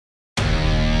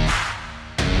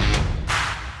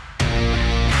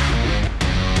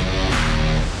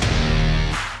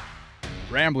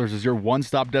Ramblers is your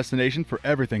one-stop destination for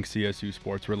everything CSU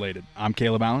sports related. I'm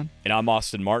Kaleb Allen. And I'm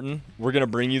Austin Martin. We're going to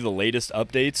bring you the latest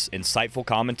updates, insightful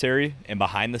commentary, and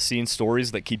behind-the-scenes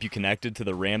stories that keep you connected to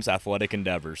the Rams' athletic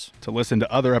endeavors. To listen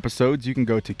to other episodes, you can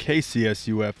go to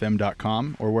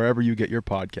kcsufm.com or wherever you get your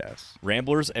podcasts.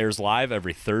 Ramblers airs live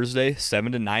every Thursday,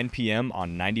 7 to 9 p.m.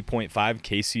 on 90.5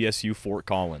 KCSU Fort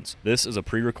Collins. This is a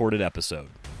pre-recorded episode.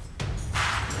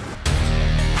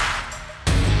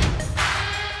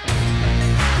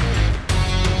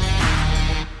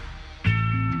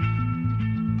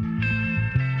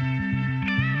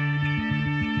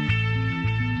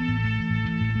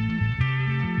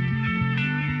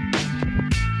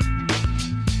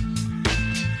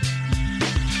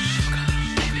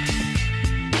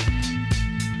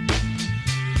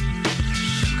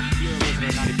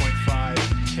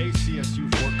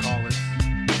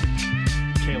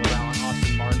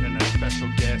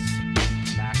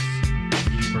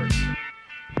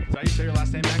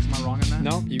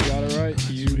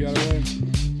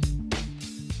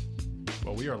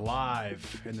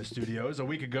 In the studios. A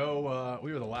week ago,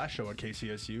 we were the last show at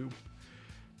KCSU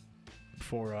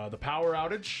for the power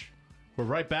outage. We're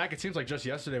right back. It seems like just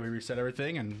yesterday we reset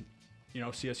everything, and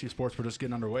CSU sports were just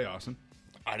getting underway. Austin,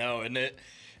 I know, and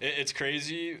it's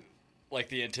crazy, like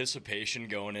the anticipation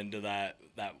going into that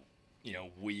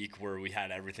week where we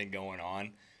had everything going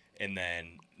on, and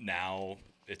then now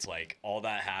it's like all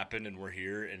that happened and we're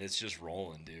here and it's just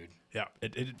rolling, dude. Yeah,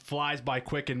 it flies by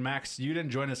quick. And Max, you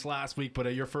didn't join us last week,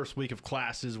 but your first week of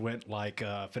classes went like,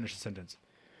 finish the sentence.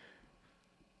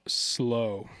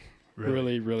 Slow.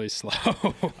 Really slow.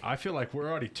 I feel like we're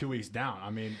already 2 weeks down. I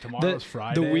mean, tomorrow's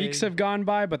Friday. The weeks have gone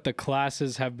by, but the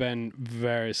classes have been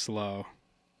very slow.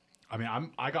 I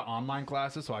mean, I got online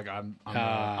classes, so I don't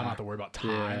have to worry about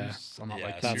times. Yeah. I'm not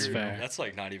like that's fair. That's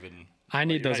like not even. I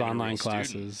need those online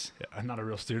classes. Yeah, I'm not a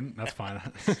real student. That's fine.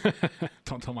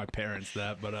 Don't tell my parents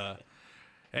that. But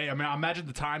hey, I mean, I imagine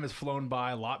the time has flown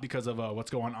by a lot because of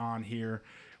what's going on here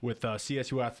with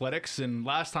CSU athletics. And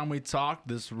last time we talked,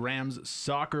 this Rams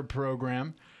soccer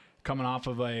program coming off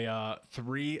of a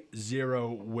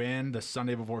 3-0 win the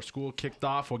Sunday before school kicked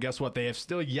off. Well, guess what? They have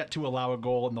still yet to allow a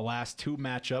goal in the last two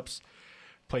matchups.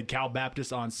 Played Cal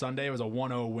Baptist on Sunday. It was a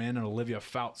 1-0 win, and Olivia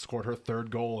Fout scored her third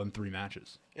goal in 3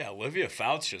 matches. Yeah, Olivia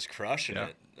Fout's just crushing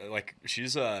it. Like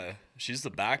she's the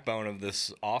backbone of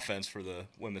this offense for the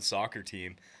women's soccer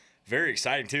team. Very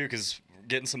exciting too, because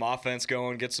getting some offense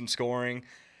going, get some scoring,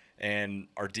 and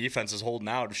our defense is holding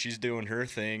out. If she's doing her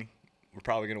thing, we're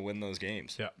probably going to win those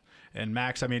games. Yeah, and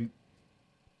Max, I mean,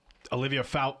 Olivia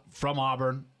Fout from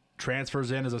Auburn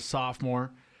transfers in as a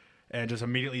sophomore and just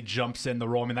immediately jumps in the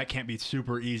role. I mean, that can't be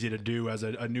super easy to do as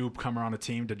a newcomer on a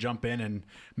team, to jump in and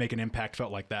make an impact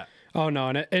felt like that. Oh, no,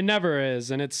 and it never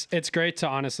is. And it's great to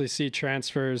honestly see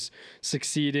transfers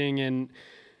succeeding. And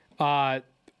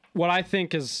what I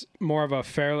think is more of a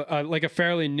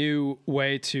fairly new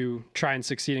way to try and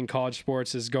succeed in college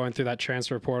sports is going through that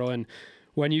transfer portal. And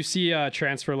when you see a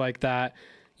transfer like that,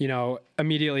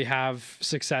 immediately have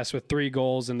success with 3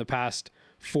 goals in the past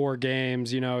 4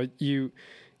 games,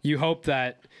 you hope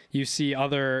that you see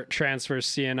other transfers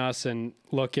seeing us and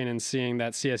looking and seeing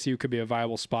that CSU could be a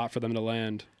viable spot for them to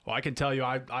land. Well, I can tell you,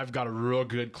 I've got a real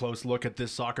good close look at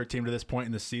this soccer team to this point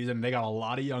in the season. They got a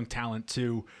lot of young talent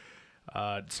too.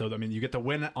 So, I mean, you get the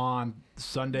win on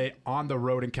Sunday on the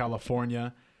road in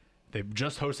California. They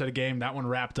just hosted a game. That one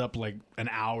wrapped up like an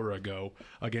hour ago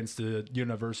against the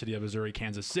University of Missouri,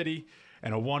 Kansas City.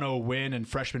 And a 1-0 win, and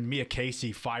freshman Mia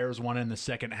Casey fires one in the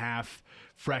second half.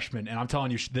 Freshman, and I'm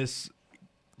telling you, this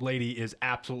lady is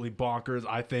absolutely bonkers.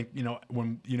 I think,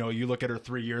 when you look at her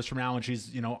 3 years from now and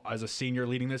she's, as a senior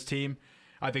leading this team,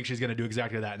 I think she's going to do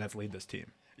exactly that, and that's lead this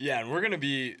team. Yeah, and we're going to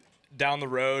be down the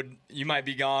road. You might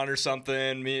be gone or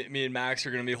something. Me and Max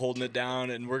are going to be holding it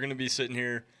down, and we're going to be sitting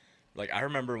here. Like, I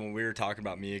remember when we were talking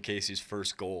about Mia Casey's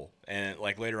first goal, and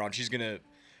like later on, she's going to.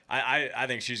 I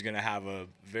think she's going to have a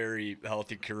very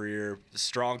healthy career,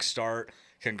 strong start.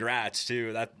 Congrats,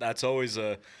 too. That's always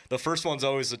the first one's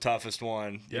always the toughest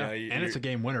one. Yeah, and it's a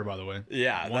game winner, by the way.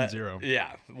 Yeah. 1-0.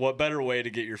 Yeah. What better way to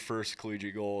get your first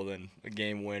collegiate goal than a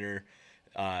game winner?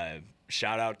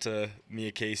 Shout out to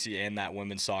Mia Casey and that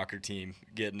women's soccer team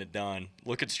getting it done.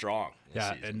 Looking strong.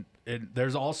 Yeah, and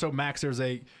there's also, Max,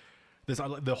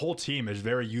 the whole team is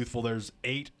very youthful. There's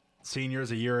 8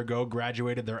 seniors a year ago,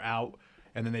 graduated, they're out.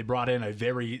 And then they brought in a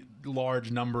very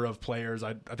large number of players.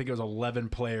 I think it was 11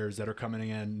 players that are coming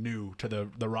in new to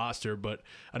the roster. But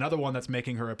another one that's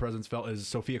making her a presence felt is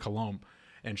Sophia Kaleb.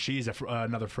 And she's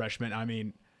another freshman. I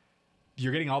mean,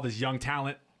 you're getting all this young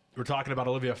talent we're talking about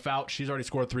Olivia Fout. She's already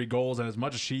scored 3 goals, and as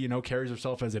much as she, carries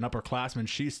herself as an upperclassman,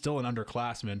 she's still an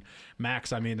underclassman.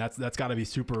 Max, I mean, that's got to be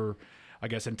super, I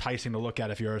guess, enticing to look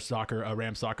at if you're a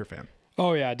Rams soccer fan.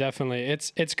 Oh yeah, definitely.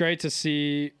 It's great to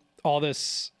see all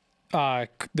this,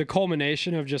 the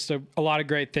culmination of just a lot of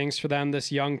great things for them.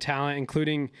 This young talent,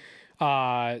 including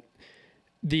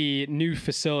the new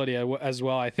facility as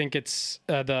well. I think it's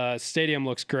the stadium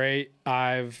looks great.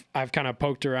 I've kind of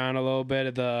poked around a little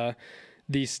bit.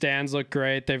 The stands look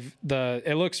great.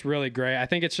 It looks really great. I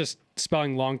think it's just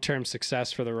spelling long-term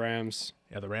success for the Rams.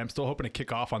 Yeah, the Rams still hoping to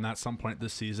kick off on that some point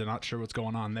this season. Not sure what's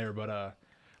going on there, but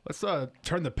let's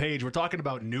turn the page. We're talking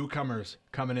about newcomers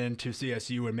coming into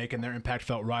CSU and making their impact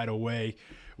felt right away.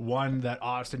 One that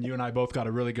Austin, you and I both got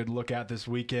a really good look at this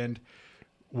weekend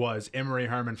was Emery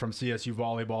Herman from CSU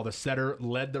Volleyball. The setter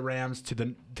led the Rams to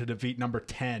defeat number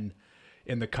 10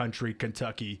 in the country,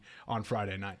 Kentucky, on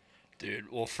Friday night.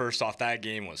 Dude, well, first off, that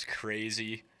game was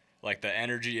crazy. Like, the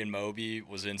energy in Moby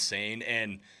was insane.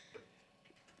 And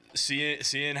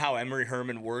seeing how Emery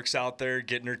Herman works out there,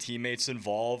 getting her teammates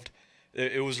involved,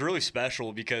 it was really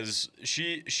special because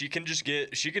she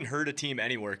can hurt a team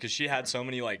anywhere because she had so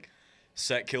many, like,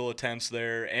 set kill attempts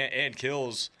there and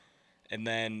kills. And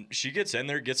then she gets in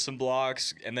there, gets some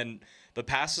blocks, and then the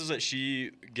passes that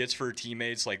she gets for her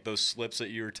teammates, like those slips that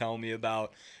you were telling me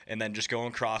about, and then just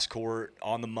going cross court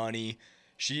on the money.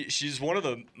 She's one of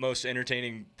the most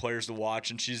entertaining players to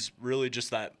watch, and she's really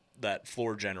just that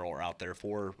floor general out there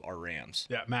for our Rams.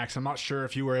 Yeah, Max, I'm not sure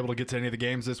if you were able to get to any of the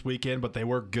games this weekend, but they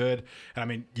were good. And I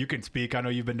mean, you can speak. I know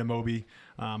you've been to Moby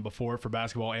before for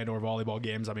basketball and or volleyball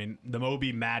games. I mean, the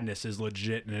Moby madness is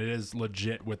legit, and it is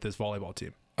legit with this volleyball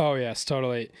team. Oh, yes,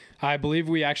 totally. I believe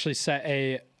we actually set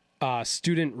a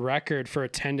student record for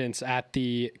attendance at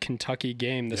the Kentucky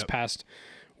game this past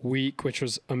week, which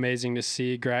was amazing to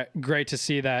see. Great to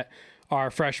see that our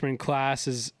freshman class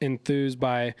is enthused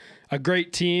by a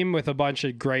great team with a bunch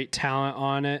of great talent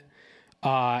on it.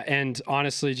 And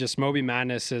honestly, just Moby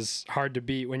Madness is hard to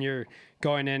beat when you're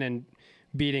going in and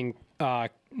beating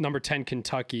number 10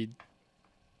 Kentucky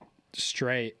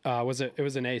straight. It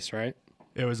was an ace, right?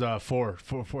 It was four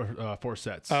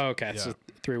sets. Oh, okay. Yeah. So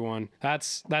 3-1.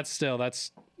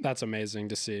 That's amazing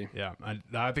to see. Yeah.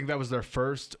 I think that was their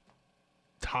first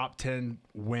top 10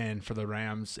 win for the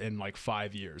Rams in like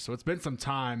 5 years. So it's been some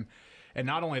time. And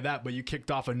not only that, but you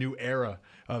kicked off a new era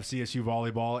of CSU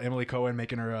volleyball. Emily Cohen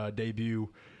making her debut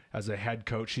as a head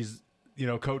coach. She's,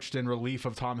 coached in relief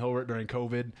of Tom Hilbert during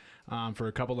COVID for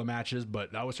a couple of matches,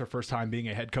 but that was her first time being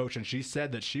a head coach. And she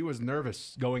said that she was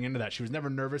nervous going into that. She was never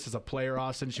nervous as a player,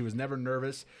 Austin. She was never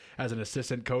nervous as an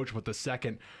assistant coach. But the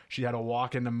second she had to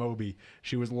walk into Moby,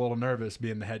 she was a little nervous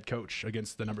being the head coach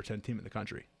against the number 10 team in the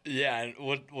country. Yeah,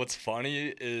 and what's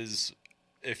funny is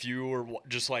if you were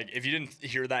if you didn't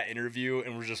hear that interview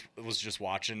and was just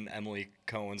watching Emily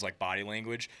Cohen's like body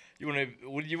language, you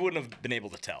wouldn't have been able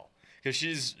to tell. Because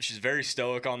she's very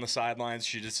stoic on the sidelines.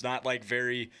 She's just not like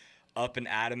very up and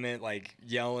adamant, like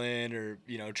yelling or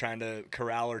trying to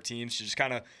corral her team. She's just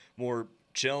kind of more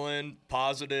chilling,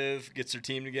 positive, gets her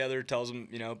team together, tells them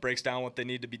breaks down what they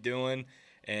need to be doing,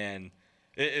 and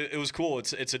it was cool.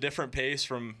 It's a different pace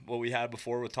from what we had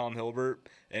before with Tom Hilbert,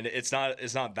 and it's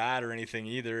not bad or anything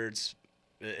either.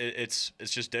 It's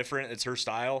just different. It's her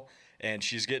style, and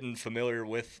she's getting familiar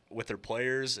with her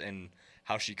players and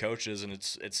how she coaches, and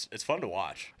it's fun to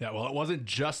watch. Yeah, well, it wasn't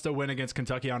just a win against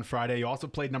Kentucky on Friday. You also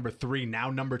played number 3, now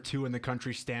number 2 in the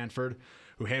country, Stanford,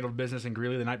 who handled business in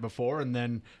Greeley the night before, and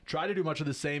then tried to do much of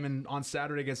the same on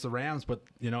Saturday against the Rams. But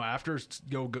after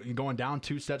going down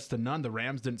 2-0, the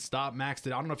Rams didn't stop. Max,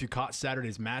 I don't know if you caught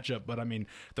Saturday's matchup, but I mean,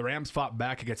 the Rams fought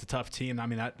back against a tough team. I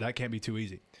mean, that can't be too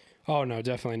easy. Oh no,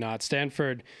 definitely not.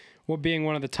 Stanford, being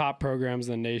one of the top programs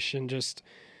in the nation,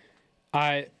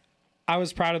 I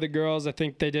was proud of the girls. I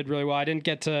think they did really well. I didn't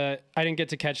get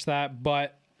to catch that,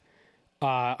 but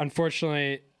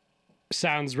unfortunately,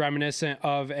 sounds reminiscent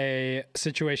of a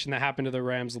situation that happened to the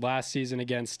Rams last season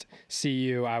against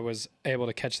CU. I was able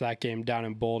to catch that game down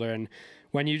in Boulder, and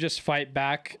when you just fight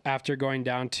back after going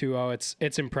down 2-0,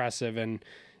 it's impressive, and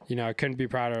I couldn't be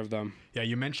prouder of them. Yeah,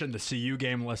 you mentioned the CU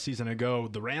game last season ago.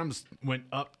 The Rams went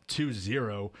up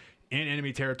 2-0 in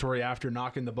enemy territory after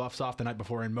knocking the Buffs off the night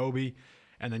before in Moby.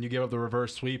 And then you gave up the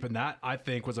reverse sweep, and that, I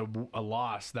think, was a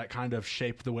loss that kind of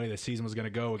shaped the way the season was going to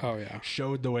go. Oh, yeah.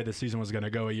 Showed the way the season was going to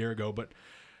go a year ago. But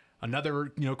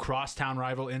Another, crosstown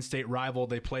rival, in-state rival,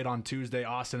 they played on Tuesday,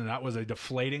 Austin, and that was a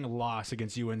deflating loss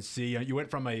against UNC. You went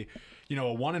from a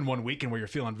 1-1 weekend where you're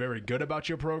feeling very good about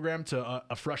your program to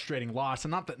a frustrating loss.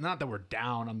 And not that we're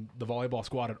down on the volleyball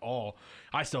squad at all.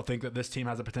 I still think that this team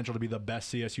has the potential to be the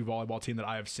best CSU volleyball team that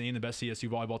I have seen, the best CSU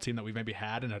volleyball team that we've maybe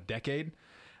had in a decade.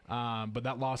 But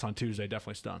that loss on Tuesday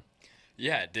definitely stung.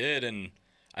 Yeah, it did, and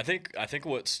I think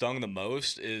what stung the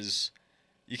most is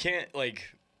you can't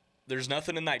there's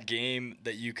nothing in that game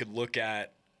that you could look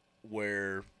at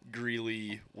where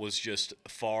Greeley was just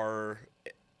far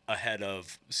ahead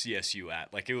of CSU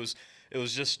at. Like it was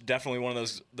just definitely one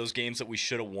of those games that we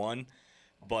should have won.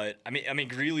 But I mean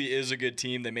Greeley is a good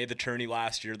team. They made the tourney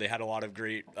last year. They had a lot of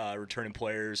great returning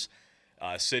players.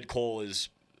 Sid Cole is,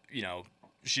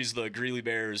 she's the Greeley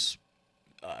Bears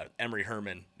Emery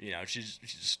Herman. She's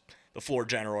just the floor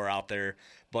general out there.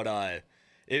 But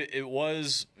it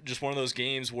was just one of those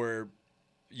games where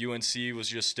UNC was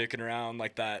just sticking around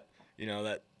like that,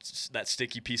 that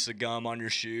sticky piece of gum on your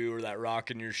shoe or that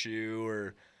rock in your shoe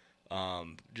or I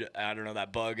don't know,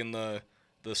 that bug in the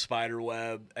spider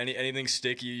web, anything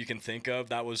sticky you can think of.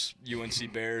 That was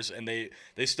UNC Bears, and they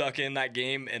stuck in that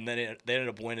game, and then they ended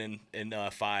up winning in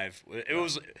 5. It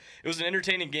was an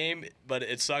entertaining game, but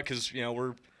it sucked because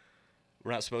we're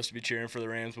not supposed to be cheering for the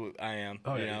Rams, but I am.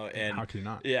 And how can you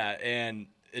not? Yeah, and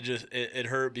it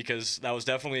hurt because that was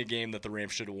definitely a game that the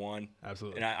Rams should have won.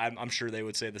 Absolutely. And I'm sure they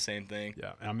would say the same thing.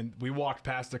 Yeah, I mean, we walked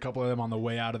past a couple of them on the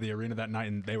way out of the arena that night,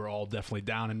 and they were all definitely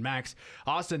down. And Max,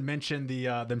 Austin mentioned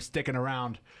them sticking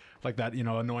around like that,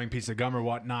 annoying piece of gum or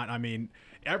whatnot. I mean,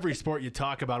 every sport you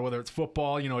talk about, whether it's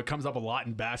football, it comes up a lot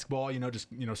in basketball, just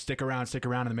stick around,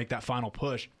 and make that final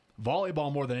push.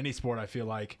 Volleyball, more than any sport, I feel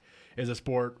like, is a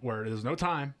sport where there's no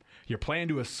time. You're playing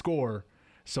to a score.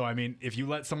 So, I mean, if you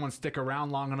let someone stick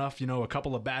around long enough, a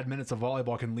couple of bad minutes of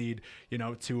volleyball can lead,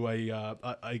 to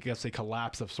a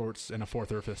collapse of sorts in a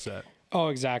 4th or 5th set. Oh,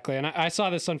 exactly. And I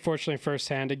saw this, unfortunately,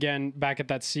 firsthand, again, back at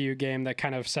that CU game that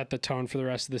kind of set the tone for the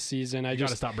rest of the season. You got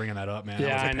to stop bringing that up, man.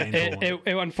 Yeah, that was a painful one.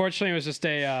 It unfortunately was just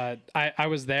I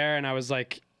was there, and I was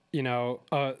like,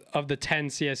 of the 10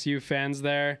 CSU fans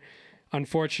there,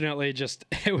 unfortunately,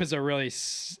 it was a really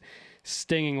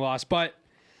stinging loss. But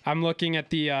I'm looking at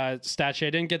the stat sheet. I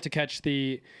didn't get to catch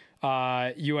the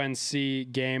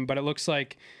UNC game, but it looks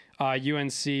like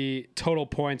UNC total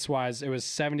points wise, it was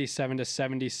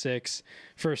 77-76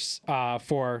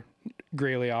 for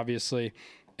Greeley, obviously,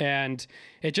 and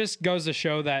it just goes to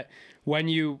show that when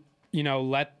you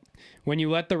let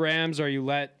the Rams or you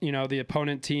let the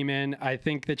opponent team in, I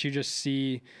think that you just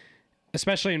see,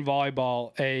 especially in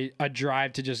volleyball, a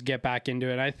drive to just get back into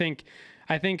it. I think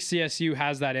CSU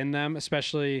has that in them,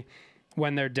 especially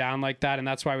when they're down like that, and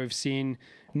that's why we've seen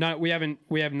we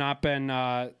have not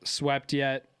been swept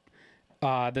yet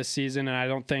this season, and I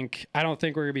don't think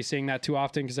we're gonna be seeing that too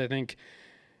often because I think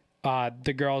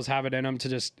the girls have it in them to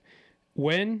just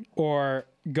win or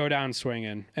go down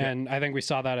swinging, and I think we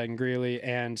saw that in Greeley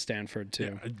and Stanford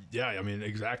too. Yeah, I mean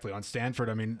exactly on Stanford.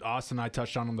 I mean Austin and I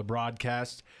touched on the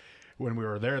broadcast when we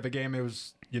were there at the game. It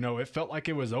was it felt like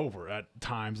it was over at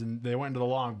times, and they went into the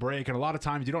long break. And a lot of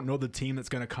times you don't know the team that's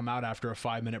going to come out after a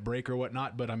 5-minute break or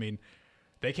whatnot. But I mean,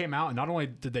 they came out, and not only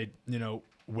did they,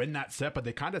 win that set, but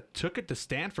they kind of took it to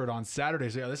Stanford on Saturday.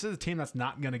 So yeah, this is a team that's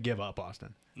not going to give up,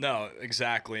 Austin. No,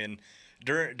 exactly. And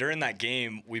during that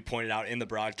game, we pointed out in the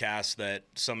broadcast that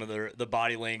some of the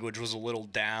body language was a little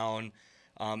down.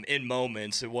 In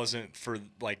moments, it wasn't for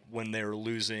like when they were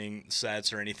losing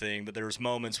sets or anything, but there was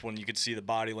moments when you could see the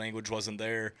body language wasn't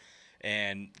there.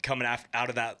 And coming out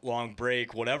of that long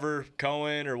break, whatever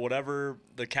Cohen or whatever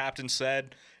the captain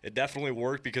said, it definitely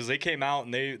worked because they came out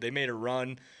and they made a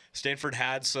run. Stanford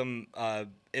had some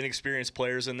inexperienced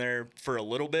players in there for a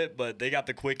little bit, but they got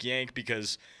the quick yank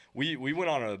because we went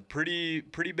on a pretty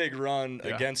big run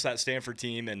against that Stanford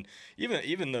team, and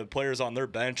even the players on their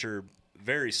bench are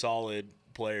very solid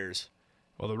players.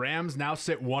 Well, the Rams now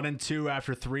sit 1-2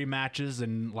 after 3 matches,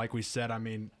 and like we said, I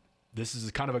mean, this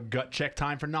is kind of a gut check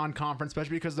time for non-conference,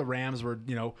 especially because the Rams were,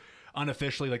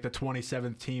 unofficially like the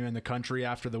 27th team in the country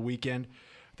after the weekend.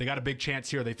 They got a big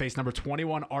chance here. They face number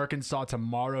 21 Arkansas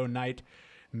tomorrow night,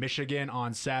 Michigan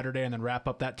on Saturday, and then wrap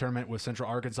up that tournament with Central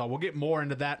Arkansas. We'll get more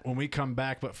into that when we come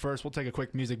back, but first we'll take a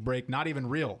quick music break. Not Even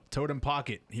Real, Totem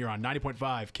Pocket, here on 90.5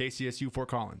 KCSU Fort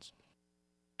Collins.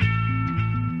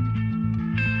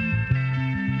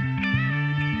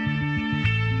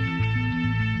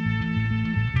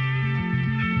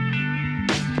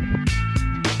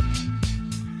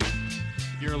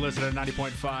 You're listening to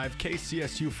 90.5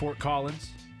 KCSU Fort Collins.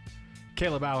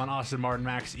 Kaleb Allen, Austin Martin,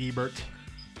 Max Ebert.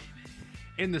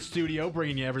 in the studio,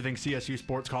 bringing you everything CSU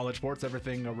sports, college sports,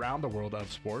 everything around the world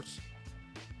of sports.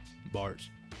 Bars.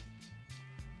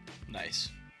 Nice.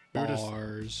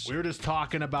 We were just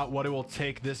talking about what it will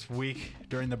take this week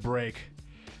during the break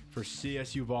for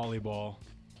CSU volleyball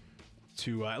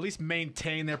to at least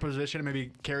maintain their position and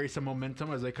maybe carry some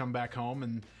momentum as they come back home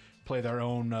and play their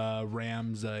own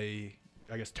Rams,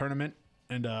 tournament.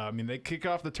 And, they kick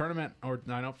off the tournament,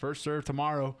 first serve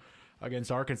tomorrow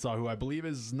against Arkansas, who I believe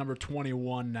is number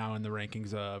 21 now in the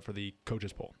rankings for the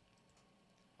coaches poll.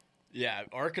 Yeah,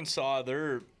 Arkansas,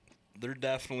 they're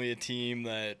definitely a team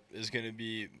that is going to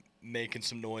be making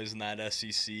some noise in that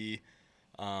SEC.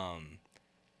 And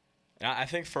I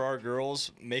think for our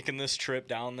girls, making this trip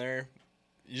down there,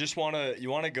 you want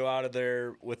to go out of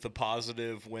there with a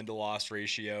positive win-to-loss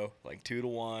ratio, like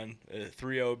 2-1.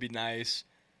 3-0 would be nice.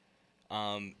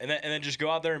 And then just go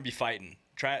out there and be fighting.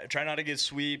 Try not to get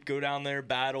sweep. Go down there,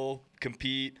 battle,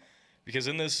 compete. Because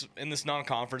in this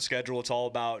non-conference schedule, it's all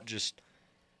about just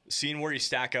seeing where you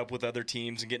stack up with other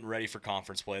teams and getting ready for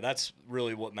conference play. That's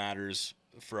really what matters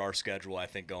for our schedule, I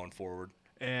think, going forward.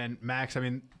 And Max,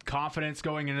 confidence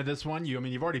going into this one.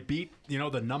 You've already beat,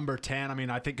 the number 10.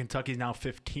 I think Kentucky's now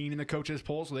 15 in the coaches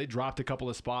poll, so they dropped a couple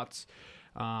of spots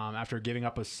after giving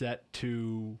up a set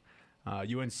to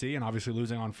UNC and obviously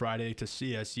losing on Friday to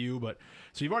CSU. But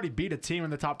so you've already beat a team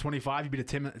in the top 25. You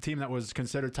beat a team that was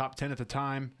considered top 10 at the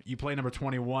time. You play number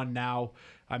 21 now.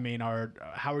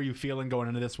 How are you feeling going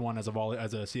into this one as a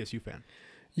CSU fan?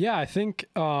 Yeah, I think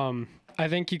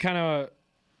you kind of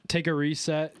take a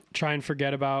reset, try and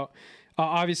forget about.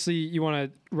 Obviously, you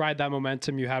want to ride that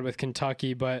momentum you had with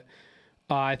Kentucky, but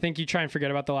I think you try and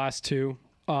forget about the last two.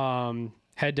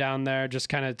 Head down there, just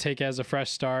kind of take it as a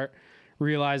fresh start.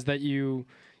 Realize that you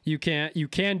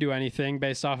can do anything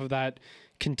based off of that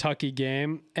Kentucky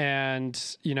game, and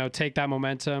take that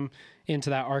momentum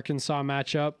into that Arkansas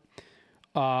matchup.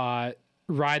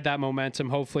 Ride that momentum,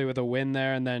 hopefully with a win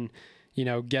there, and then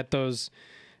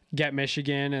get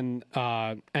Michigan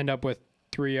and end up with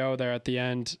 3-0 there at the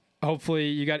end. Hopefully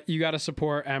you got to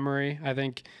support Emory. I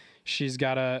think she's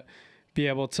got to be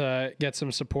able to get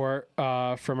some support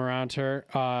from around her.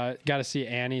 Got to see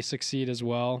Annie succeed as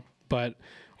well. But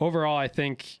overall, I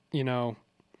think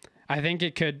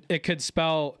it could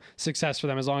spell success for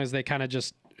them as long as they kind of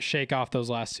just shake off those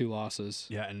last two losses.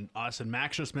 Yeah, and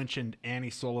Max just mentioned Annie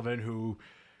Sullivan, who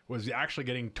was actually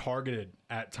getting targeted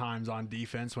at times on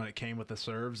defense when it came with the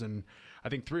serves, and I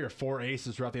think 3 or 4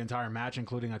 aces throughout the entire match,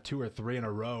 including a 2 or 3 in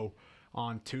a row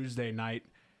on Tuesday night.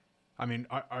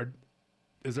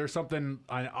 Is there something?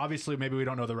 Obviously, maybe we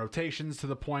don't know the rotations to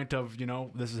the point of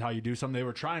this is how you do something. They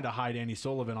were trying to hide Annie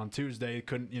Sullivan on Tuesday.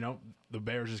 Couldn't the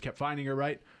Bears just kept finding her,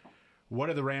 right? What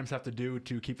do the Rams have to do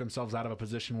to keep themselves out of a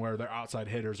position where their outside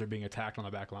hitters are being attacked on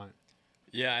the back line?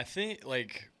 Yeah, I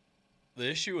think the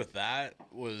issue with that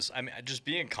was just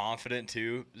being confident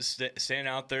too, staying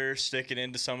out there, sticking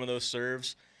into some of those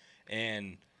serves.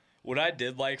 And what I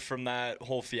did like from that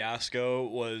whole fiasco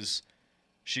was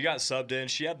she got subbed in.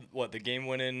 She had the game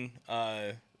winning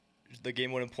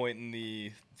point in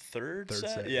the third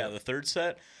set? Yeah, the third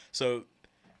set. So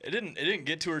it didn't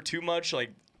get to her too much.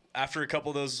 Like after a couple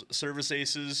of those service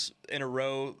aces in a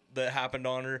row that happened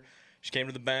on her, she came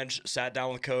to the bench, sat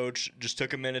down with coach, just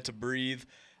took a minute to breathe.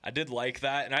 I did like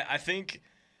that, and I think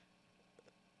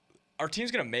our team's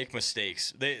gonna make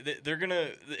mistakes. They're gonna.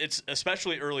 It's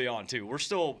especially early on too. We're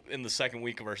still in the second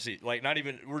week of our season.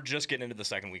 We're just getting into the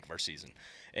second week of our season,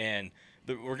 and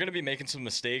we're gonna be making some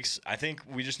mistakes. I think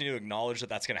we just need to acknowledge that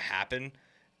that's gonna happen,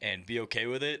 and be okay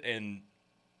with it, and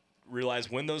realize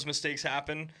when those mistakes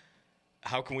happen,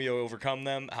 how can we overcome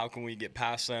them? How can we get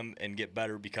past them and get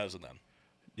better because of them?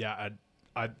 Yeah,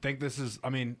 I think this is.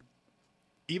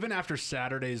 Even after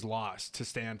Saturday's loss to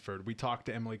Stanford, we talked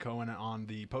to Emily Cohen on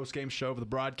the postgame show of the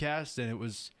broadcast, and it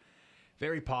was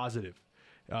very positive.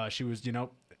 She was,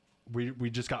 we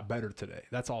just got better today.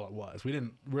 That's all it was. We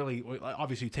didn't really,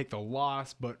 obviously, take the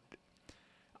loss, but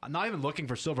I'm not even looking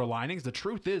for silver linings. The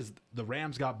truth is the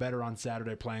Rams got better on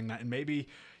Saturday playing that, and maybe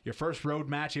your first road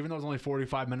match, even though it's only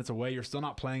 45 minutes away, you're still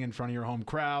not playing in front of your home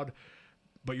crowd.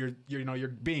 But you're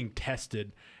being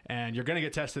tested, and you're going to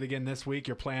get tested again this week.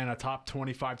 You're playing a top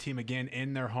 25 team again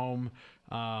in their home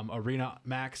arena,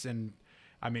 Max. And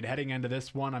heading into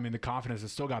this one, the confidence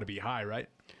has still got to be high, right?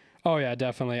 Oh yeah,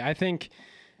 definitely. I think,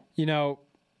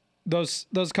 those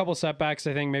couple setbacks.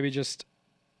 I think maybe just,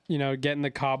 getting the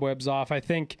cobwebs off. I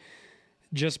think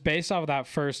just based off of that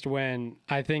first win,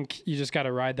 I think you just got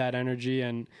to ride that energy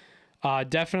and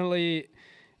definitely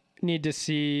need to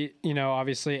see,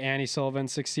 obviously Annie Sullivan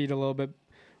succeed a little bit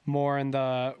more in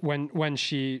the when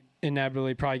she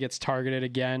inevitably probably gets targeted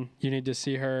again. You need to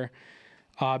see her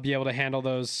be able to handle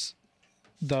those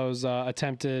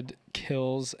attempted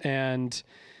kills. And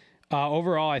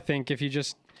overall, I think if you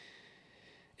just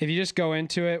go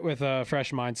into it with a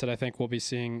fresh mindset, I think we'll be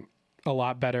seeing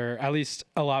at least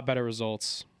a lot better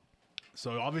results.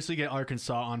 So obviously get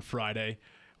Arkansas on Friday,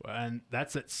 and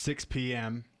that's at 6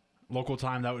 p.m. Local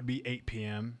time. That would be 8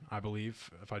 p.m., I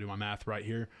believe, if I do my math right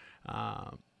here.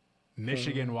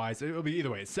 Michigan-wise, it will be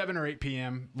either way. It's 7 or 8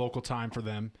 p.m. local time for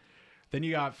them. Then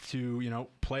you got to,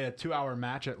 play a 2-hour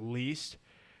match at least,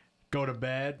 go to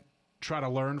bed, try to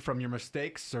learn from your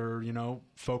mistakes or,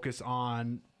 focus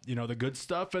on, the good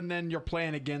stuff. And then you're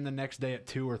playing again the next day at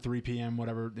 2 or 3 p.m.,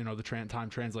 whatever, the time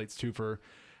translates to for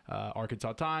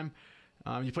Arkansas time.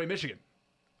 You play Michigan.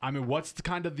 I mean, what's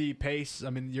the pace? I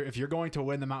mean, if you're going to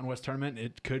win the Mountain West tournament,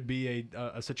 it could be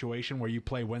a situation where you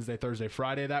play Wednesday, Thursday,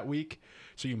 Friday that week.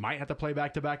 So you might have to play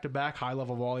back-to-back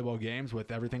high-level volleyball games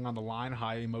with everything on the line,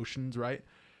 high emotions, right?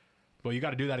 Well, you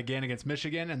got to do that again against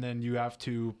Michigan, and then you have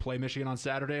to play Michigan on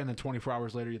Saturday, and then 24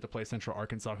 hours later you have to play Central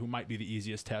Arkansas, who might be the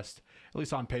easiest test, at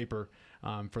least on paper,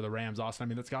 for the Rams. Austin, I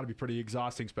mean, that's got to be pretty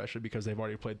exhausting, especially because they've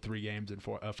already played 3 games in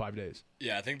 5 days.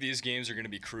 Yeah, I think these games are going to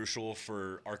be crucial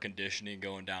for our conditioning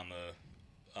going down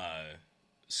the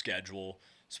schedule,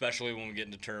 especially when we get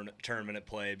into tournament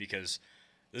play, because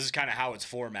this is kind of how it's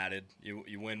formatted.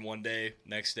 You win one day,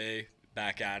 next day,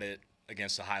 back at it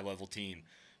against a high-level team.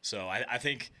 So I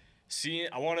think –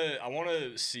 I want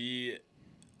to see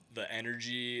the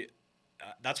energy.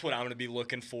 That's what I'm going to be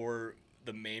looking for.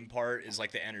 The main part is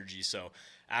like the energy. So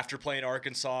after playing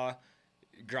Arkansas,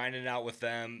 grinding it out with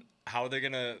them, how are they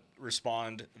going to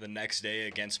respond the next day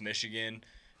against Michigan?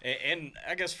 And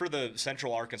I guess for the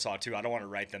Central Arkansas too, I don't want to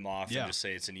write them off and just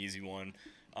say it's an easy one.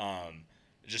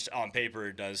 Just on paper,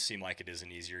 it does seem like it is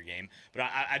an easier game. But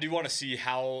I do want to see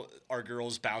how our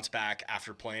girls bounce back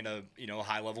after playing a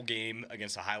high-level game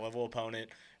against a high-level opponent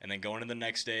and then going in the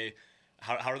next day.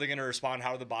 How are they going to respond?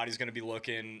 How are the bodies going to be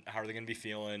looking? How are they going to be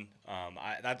feeling?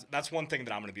 That's one thing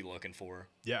that I'm going to be looking for.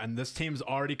 Yeah, and this team's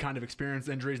already kind of experienced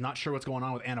injuries. Not sure what's going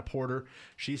on with Anna Porter.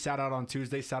 She sat out on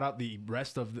Tuesday, sat out the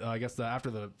rest of,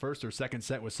 after the first or second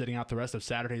set, was sitting out the rest of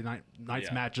Saturday night's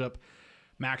matchup.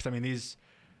 Max, I mean, these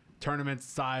tournament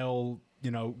style,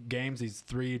 games, these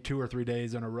 2 or 3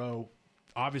 days in a row,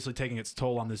 obviously taking its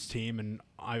toll on this team, and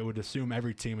I would assume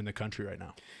every team in the country right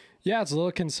now. Yeah, it's a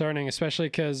little concerning, especially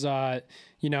because,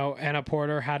 Anna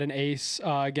Porter had an ace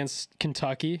against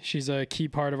Kentucky. She's a key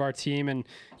part of our team, and,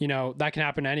 that can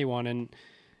happen to anyone. And,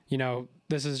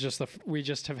 this is just we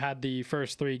just have had the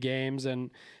first 3 games, and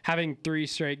having 3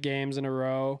 straight games in a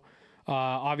row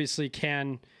obviously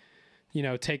can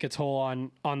take a toll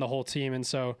on the whole team. And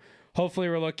so hopefully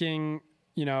we're looking,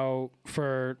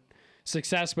 for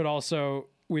success, but also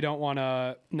we don't want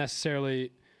to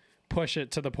necessarily push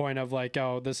it to the point of like,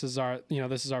 oh, this is our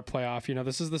playoff,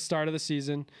 this is the start of the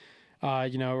season. I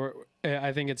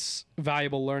think it's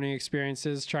valuable learning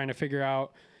experiences, trying to figure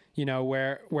out,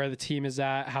 where the team is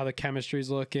at, how the chemistry is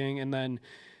looking, and then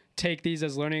take these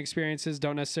as learning experiences.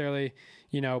 Don't necessarily,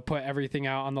 put everything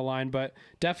out on the line, but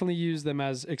definitely use them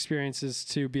as experiences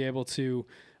to be able to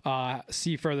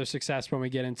see further success when we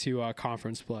get into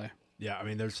conference play. Yeah, I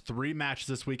mean, there's 3 matches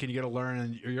this week, and you got to learn,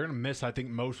 and you're going to miss, I think,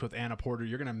 most with Anna Porter.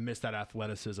 You're going to miss that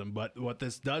athleticism. But what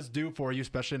this does do for you,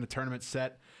 especially in the tournament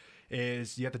set,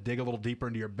 is you have to dig a little deeper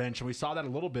into your bench. And we saw that a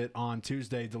little bit on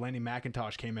Tuesday. Delaney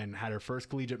McIntosh came in, had her first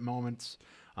collegiate moments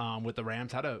with the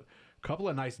Rams, had a couple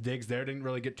of nice digs there. Didn't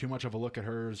really get too much of a look at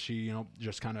her as she,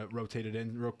 just kind of rotated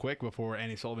in real quick before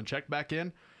Annie Sullivan checked back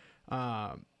in.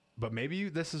 But maybe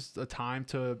this is a time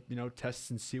to, test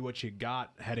and see what you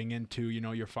got heading into,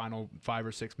 your final 5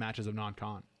 or 6 matches of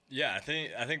non-con. Yeah, I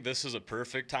think this is a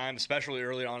perfect time, especially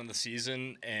early on in the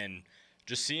season, and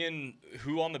just seeing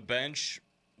who on the bench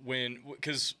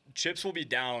because chips will be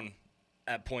down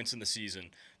at points in the season.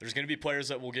 There's going to be players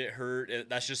that will get hurt.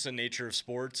 That's just the nature of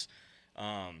sports.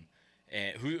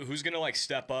 And who's going to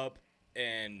step up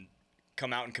and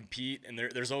come out and compete, and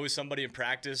there's always somebody in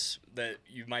practice that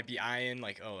you might be eyeing,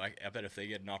 I bet if they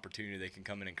get an opportunity, they can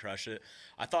come in and crush it.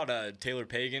 I thought Taylor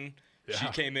Pagan, she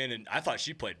came in, and I thought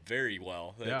she played very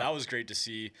well. Yeah. That was great to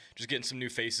see, just getting some new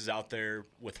faces out there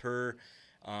with her.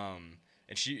 And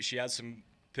she had some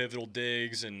pivotal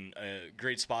digs and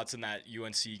great spots in that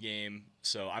UNC game.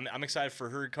 So I'm excited for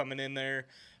her coming in there.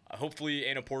 Hopefully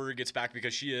Anna Porter gets back,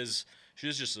 because she is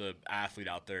just an athlete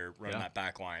out there running that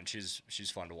back line.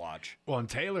 She's fun to watch. Well, and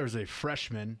Taylor's a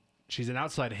freshman. She's an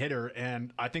outside hitter,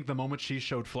 and I think the moment she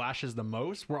showed flashes the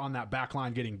most were on that back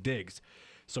line getting digs.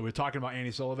 So we're talking about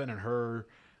Annie Sullivan and her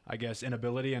I guess,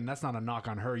 inability, and that's not a knock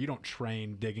on her. You don't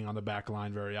train digging on the back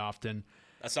line very often.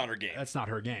 That's not her game. That's not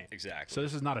her game. Exactly. So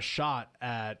this is not a shot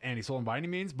at Annie Sullivan by any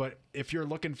means, but if you're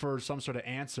looking for some sort of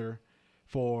answer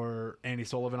for Annie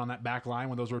Sullivan on that back line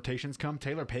when those rotations come,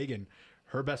 Taylor Pagan,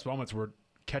 her best moments were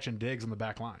catching digs on the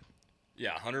back line.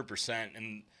 Yeah, 100%.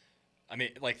 And I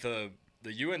mean, like the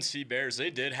UNC Bears,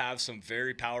 they did have some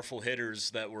very powerful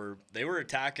hitters that were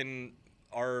attacking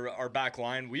our back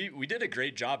line. We did a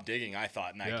great job digging, I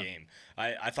thought, in that game.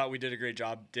 I thought we did a great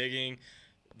job digging.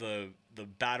 The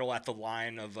battle at the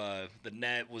line of the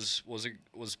net was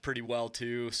pretty well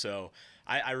too. So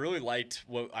I really liked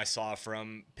what I saw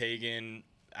from Pagan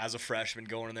as a freshman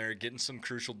going in there, getting some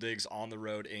crucial digs on the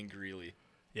road in Greeley.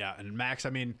 Yeah, and Max, I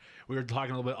mean, we were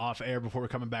talking a little bit off air before we're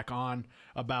coming back on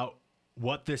about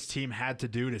what this team had to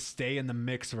do to stay in the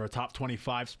mix of our top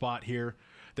 25 spot here.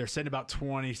 They're sitting about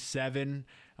 27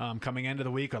 coming into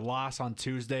the week, a loss on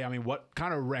Tuesday. I mean, what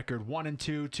kind of record?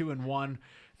 1-2, 2-1,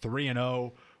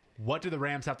 3-0. What do the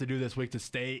Rams have to do this week to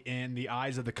stay in the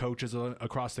eyes of the coaches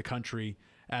across the country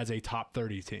as a top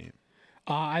 30 team?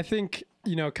 I think,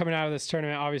 coming out of this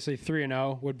tournament, obviously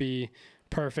 3-0 would be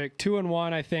perfect.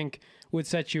 2-1, I think, would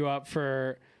set you up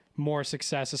for more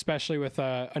success, especially with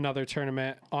another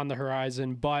tournament on the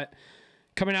horizon. But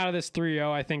coming out of this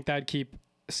 3-0, I think that'd keep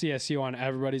CSU on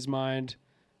everybody's mind.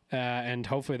 And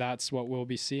hopefully that's what we'll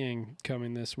be seeing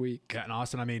coming this week. Yeah, and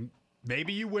Austin, I mean,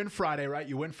 maybe you win Friday, right?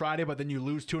 You win Friday, but then you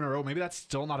lose 2 in a row. Maybe that's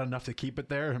still not enough to keep it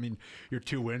there. I mean, your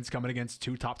 2 wins coming against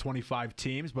 2 top 25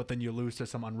 teams, but then you lose to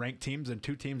some unranked teams and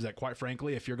 2 teams that, quite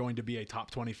frankly, if you're going to be a top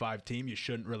 25 team, you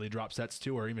shouldn't really drop sets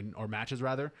to, or matches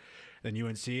rather, than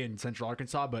UNC and Central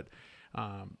Arkansas. But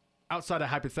outside of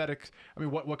hypothetics, I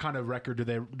mean, what kind of record do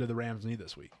the Rams need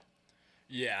this week?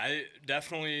 Yeah,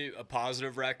 definitely a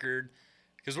positive record.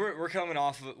 Because we're coming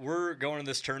off of, we're going to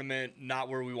this tournament not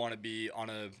where we want to be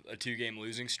on a 2-game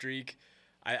losing streak.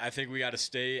 I think we got to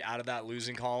stay out of that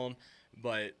losing column.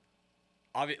 But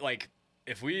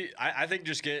if we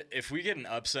get an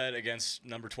upset against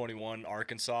number 21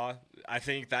 Arkansas, I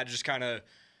think that just kind of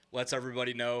lets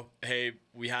everybody know, hey,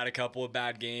 we had a couple of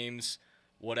bad games,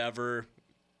 whatever.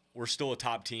 We're still a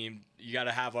top team. You got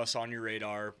to have us on your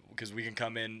radar because we can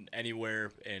come in anywhere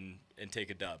and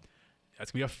take a dub.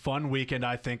 It's going to be a fun weekend,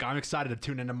 I think. I'm excited to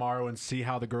tune in tomorrow and see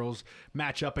how the girls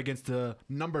match up against the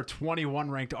number 21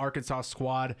 ranked Arkansas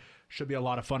squad. Should be a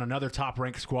lot of fun. Another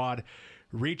top-ranked squad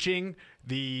reaching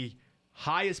the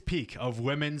highest peak of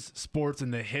women's sports in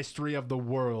the history of the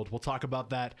world. We'll talk about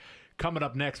that coming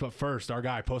up next. But first, our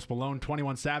guy, Post Malone,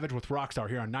 21 Savage with Rockstar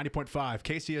here on 90.5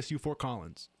 KCSU Fort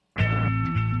Collins.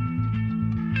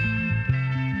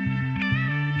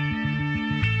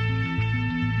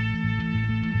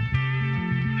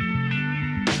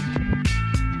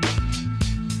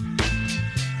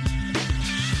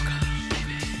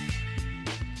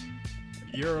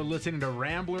 You're listening to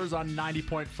Ramblers on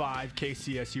 90.5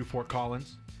 KCSU Fort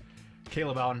Collins.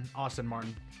 Kaleb Allen, Austin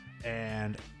Martin,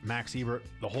 and Max Ebert,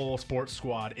 the whole sports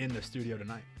squad in the studio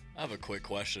tonight. I have a quick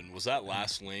question. Was that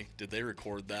last link, did they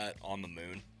record that on the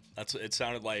moon? It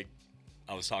sounded like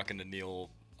I was talking to Neil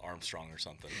Armstrong or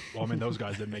something. Well, I mean, those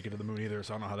guys didn't make it to the moon either,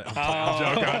 so I don't know how that...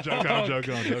 I'm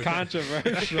joking.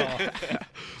 Controversial.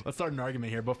 Let's start an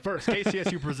argument here. But first,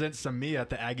 KCSU presents Samia at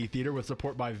the Aggie Theater with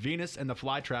support by Venus and the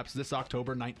Flytraps this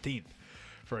October 19th.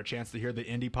 For a chance to hear the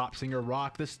indie pop singer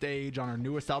rock the stage on her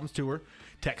newest album's tour,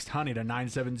 text HONEY to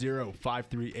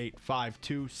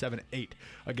 970-538-5278.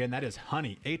 Again, that is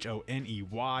HONEY,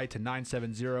 HONEY, to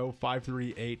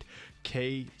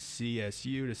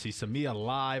 970-538-KCSU to see Samia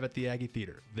live at the Aggie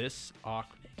Theater this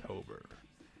October.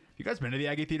 You guys been to the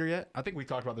Aggie Theater yet? I think we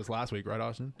talked about this last week, right,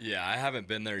 Austin? Yeah, I haven't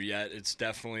been there yet. It's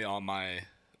definitely on my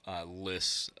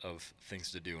list of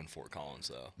things to do in Fort Collins,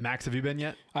 though. Max, have you been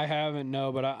yet? I haven't,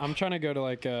 no, but I'm trying to go to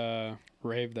like a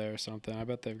rave there or something. I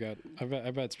bet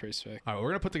it's pretty sick. All right, we're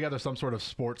going to put together some sort of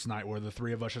sports night where the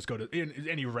three of us just go to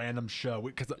any random show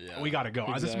because we got to go.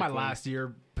 Exactly. This is my last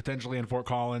year potentially in Fort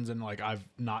Collins, and like I've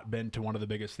not been to one of the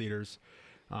biggest theaters.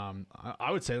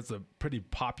 I would say it's a pretty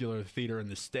popular theater in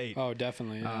the state. Oh,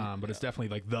 definitely. Yeah. But it's definitely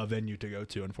like the venue to go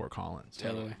to in Fort Collins.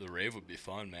 Totally. The rave would be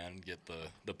fun, man. Get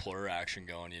the plur action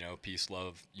going, peace,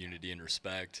 love, unity, and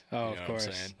respect. Oh, you know of course.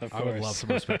 What I'm saying? Of I would love some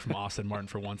respect from Austin Martin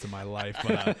for once in my life.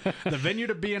 But the venue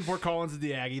to be in Fort Collins is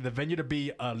the Aggie. The venue to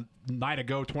be a night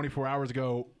ago, 24 hours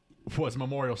ago, was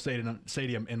Memorial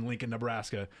Stadium in Lincoln,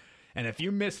 Nebraska. And if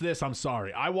you missed this, I'm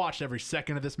sorry. I watched every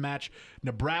second of this match.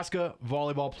 Nebraska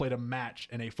Volleyball played a match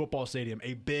in a football stadium,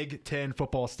 a Big Ten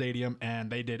football stadium,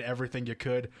 and they did everything you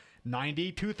could.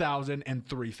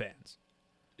 92,003 fans.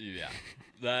 Yeah,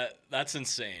 that's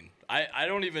insane. I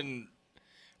don't even.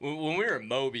 when we were at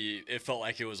Moby, it felt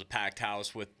like it was a packed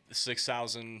house with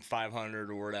 6,500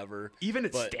 or whatever. Even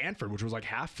at Stanford, which was like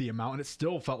half the amount, and it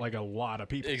still felt like a lot of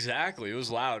people. Exactly. It was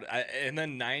loud. And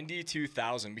then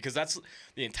 92,000, because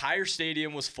the entire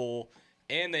stadium was full,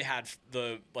 and they had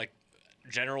the like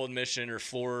general admission or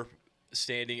floor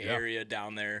standing area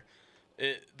down there.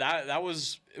 It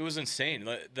was insane.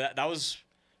 That was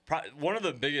one of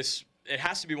the biggest. It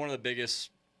has to be one of the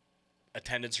biggest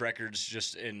attendance records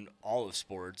just in all of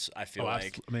sports. I feel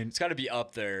like it's got to be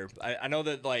up there. I know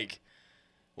that like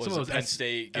Penn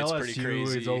State gets LSU pretty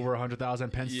crazy. is over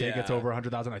 100,000. Penn State gets over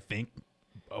 100,000. I think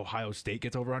Ohio State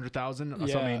gets over 100,000. Yeah.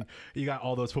 So I mean, you got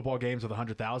all those football games with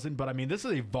 100,000. But I mean, this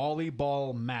is a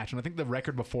volleyball match, and I think the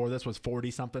record before this was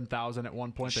 40-something thousand at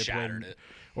one point. They shattered played, it,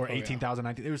 or 18,000,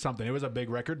 19. It was something. It was a big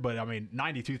record. But I mean,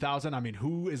 92,000. I mean,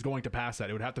 who is going to pass that?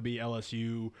 It would have to be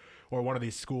LSU or one of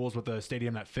these schools with a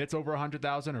stadium that fits over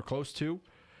 100,000 or close to,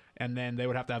 and then they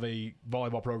would have to have a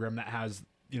volleyball program that has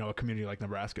a community like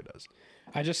Nebraska does.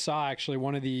 I just saw actually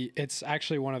one of the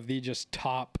just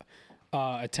top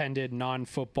attended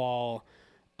non-football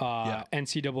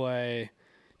NCAA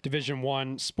Division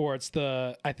I sports.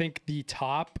 I think the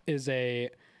top is a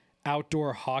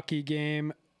outdoor hockey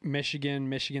game,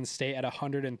 Michigan State, at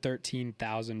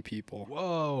 113,000 people.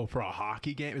 Whoa, for a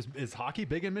hockey game? Is hockey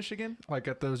big in Michigan, like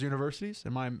at those universities?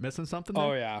 Am I missing something there?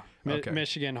 Oh yeah, Okay.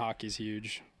 Michigan hockey's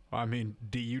huge. I mean,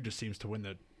 DU just seems to win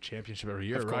the championship every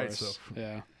year, Of right? course. So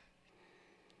Yeah.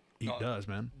 it does,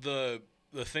 man. The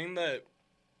thing that,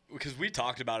 because we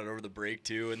talked about it over the break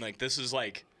too, and like this is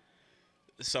like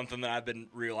something that I've been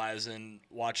realizing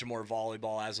watching more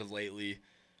volleyball as of lately.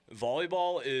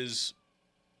 Volleyball is,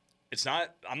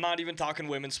 I'm not even talking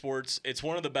women's sports. It's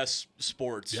one of the best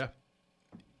sports. Yeah.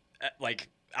 Like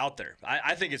out there.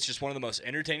 I think it's just one of the most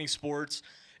entertaining sports.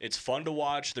 It's fun to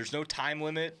watch. There's no time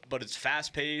limit, but it's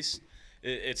fast paced.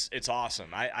 It's awesome.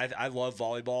 I love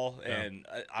volleyball, and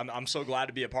I'm so glad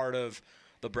to be a part of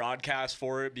the broadcast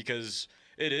for it, because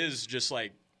it is just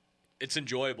like, it's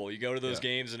enjoyable. You go to those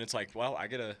games and it's like, well, I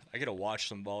gotta watch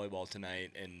some volleyball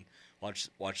tonight and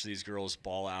watch these girls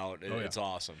ball out. It's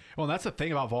awesome. Well, that's the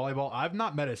thing about volleyball. I've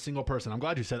not met a single person. I'm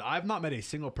glad you said I've not met a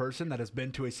single person that has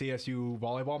been to a CSU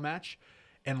volleyball match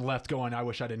and left going, I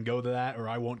wish I didn't go to that, or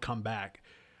I won't come back.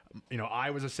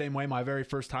 I was the same way. My very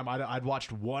first time, I'd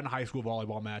watched one high school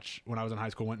volleyball match when I was in high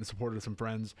school, went and supported some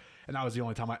friends, and that was the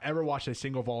only time I ever watched a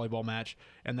single volleyball match.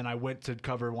 And then I went to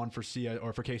cover one for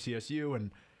KCSU,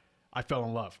 and I fell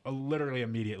in love literally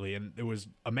immediately, and it was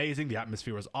amazing. The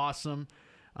atmosphere was awesome.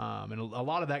 And a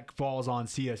lot of that falls on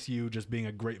CSU just being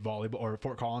a great volleyball, or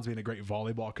Fort Collins being a great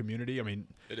volleyball community. I mean,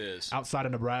 it is. Outside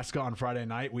of Nebraska on Friday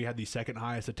night, we had the second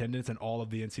highest attendance in all of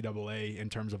the NCAA in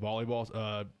terms of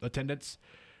volleyball attendance.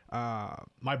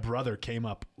 My brother came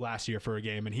up last year for a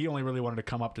game, and he only really wanted to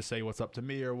come up to say what's up to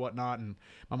me or whatnot. And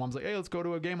my mom's like, hey, let's go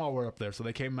to a game while we're up there. So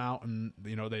they came out and,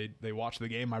 they watched the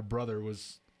game. My brother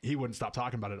he wouldn't stop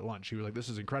talking about it at lunch. He was like, this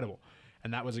is incredible.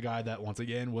 And that was a guy that, once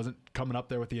again, wasn't coming up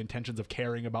there with the intentions of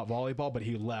caring about volleyball, but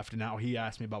he left, and now he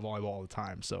asks me about volleyball all the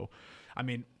time. So, I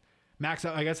mean, Max,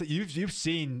 I guess you've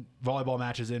seen volleyball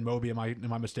matches in Moby. Am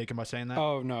I mistaken by saying that?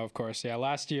 Oh, no, of course. Yeah,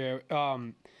 last year,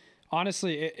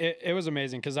 honestly, it was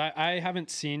amazing, because I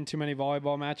haven't seen too many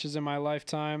volleyball matches in my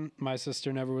lifetime. My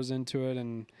sister never was into it,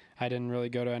 and I didn't really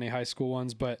go to any high school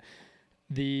ones. But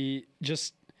I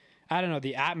don't know,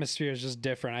 the atmosphere is just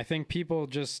different. I think people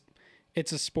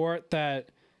it's a sport that,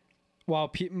 while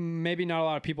maybe not a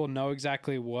lot of people know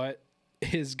exactly what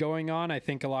is going on, I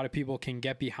think a lot of people can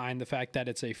get behind the fact that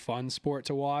it's a fun sport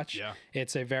to watch. Yeah.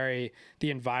 It's the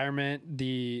environment,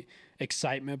 the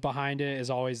excitement behind it is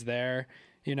always there.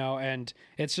 And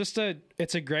it's just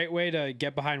it's a great way to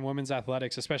get behind women's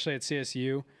athletics, especially at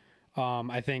CSU.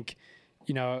 I think,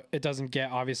 it doesn't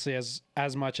get obviously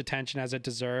as much attention as it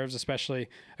deserves, especially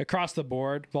across the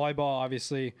board. Volleyball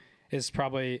obviously is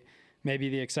probably maybe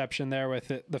the exception there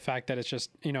with the fact that it's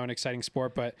just, an exciting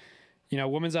sport, but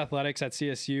women's athletics at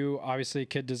CSU obviously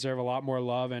could deserve a lot more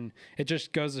love. And it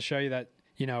just goes to show you that,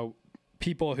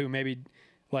 people who maybe,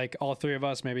 like all three of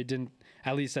us, maybe didn't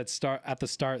at least at the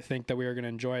start think that we were going to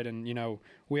enjoy it, and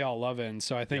we all love it. And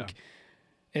so I think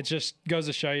it just goes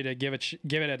to show you to give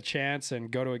it a chance and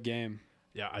go to a game.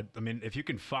 Yeah, I mean, if you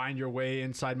can find your way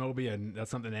inside Moby and that's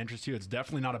something that interests you, it's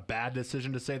definitely not a bad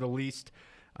decision, to say the least.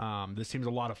 This seems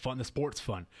a lot of fun. The sport's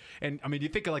fun. And, I mean, you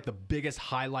think of, like, the biggest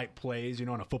highlight plays, in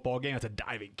a football game, it's a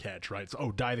diving catch, right?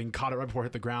 So, diving, caught it right before it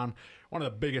hit the ground. One of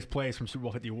the biggest plays from Super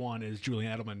Bowl 51 is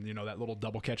Julian Edelman, that little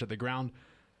double catch at the ground.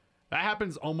 That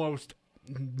happens almost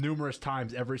numerous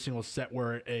times every single set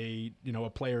where a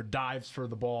player dives for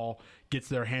the ball, gets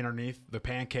their hand underneath the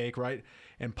pancake, right,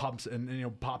 and pops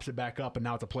it back up, and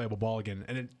now it's a playable ball again.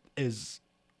 And it is,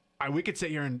 we could sit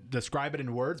here and describe it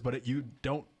in words, but you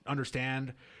don't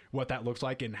understand what that looks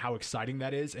like and how exciting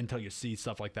that is until you see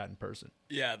stuff like that in person.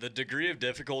 Yeah, the degree of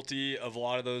difficulty of a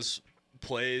lot of those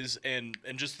plays and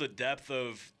just the depth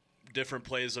of different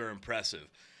plays are impressive.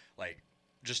 Like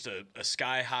just a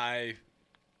sky high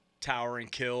towering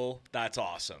kill, that's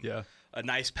awesome. Yeah. A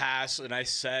nice pass, a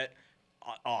nice set,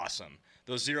 awesome.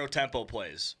 Those zero tempo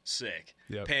plays, sick.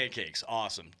 Yep. Pancakes,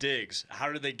 awesome. Digs,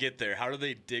 how do they get there? How do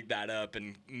they dig that up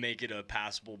and make it a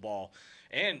passable ball?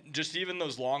 And just even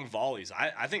those long volleys,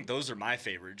 I think those are my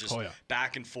favorite. Just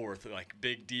back and forth, like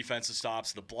big defensive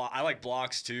stops. I like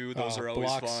blocks too. Those are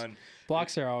always fun.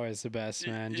 Blocks are always the best,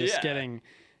 man. Just getting.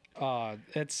 I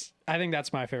think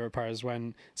that's my favorite part is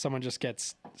when someone just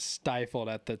gets stifled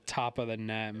at the top of the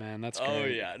net, man. That's great. Oh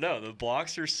yeah, no, the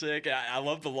blocks are sick. I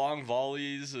love the long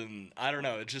volleys, and I don't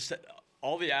know, it's just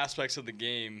all the aspects of the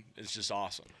game is just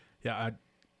awesome. Yeah,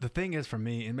 the thing is for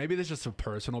me, and maybe this is just a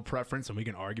personal preference, and we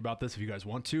can argue about this if you guys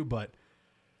want to, but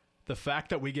the fact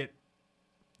that we get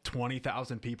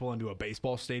 20,000 people into a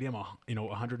baseball stadium,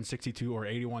 162 or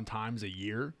 81 times a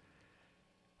year.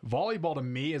 Volleyball to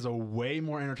me is a way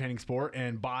more entertaining sport,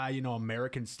 and by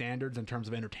American standards in terms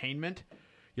of entertainment,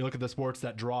 you look at the sports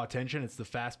that draw attention. It's the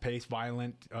fast-paced,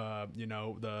 violent,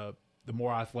 the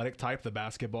more athletic type. The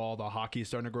basketball, the hockey is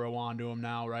starting to grow onto them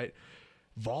now, right?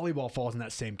 Volleyball falls in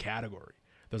that same category.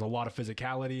 There's a lot of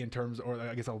physicality in terms, or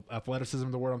I guess athleticism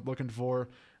is the word I'm looking for.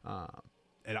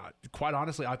 Quite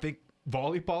honestly, I think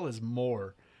volleyball is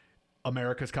more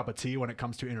America's cup of tea when it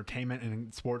comes to entertainment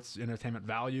and sports entertainment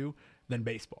value than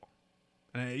baseball.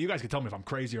 And you guys can tell me if I'm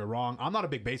crazy or wrong. I'm not a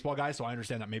big baseball guy, so I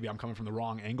understand that maybe I'm coming from the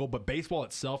wrong angle, but baseball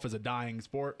itself is a dying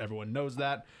sport. Everyone knows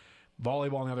that.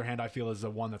 Volleyball, on the other hand, I feel is the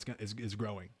one that's is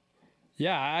growing.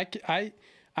 Yeah,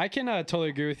 I can totally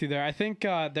agree with you there. I think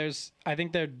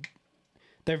they're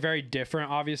very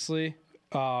different, obviously.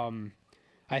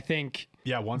 I think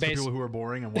one's for people who are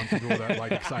boring and one's for people that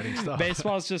like exciting stuff.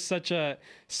 Baseball is just such a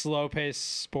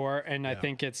slow-paced sport, and I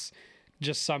think it's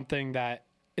just something that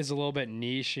is a little bit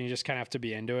niche, and you just kind of have to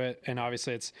be into it. And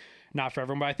obviously, it's not for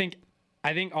everyone. But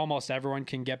I think almost everyone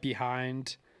can get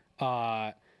behind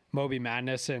Moby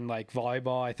Madness and like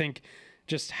volleyball. I think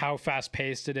just how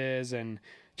fast-paced it is, and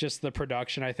just the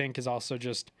production, I think, is also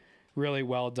just really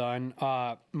well done.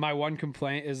 My one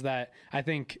complaint is that I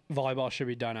think volleyball should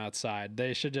be done outside.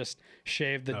 They should just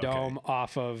shave the dome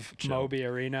off of Moby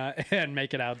Arena and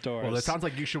make it outdoors. Well, it sounds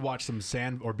like you should watch some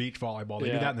sand or beach volleyball.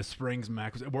 They do that in the springs,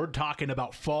 Max. We're talking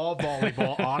about fall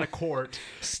volleyball on a court,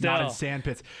 not in sand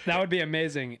pits. That would be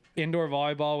amazing. Indoor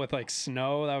volleyball with like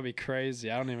snow, that would be crazy.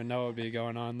 I don't even know what would be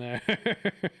going on there.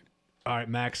 All right,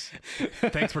 Max,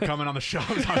 thanks for coming on the show.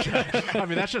 I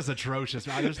mean, that's just atrocious,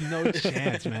 man. There's no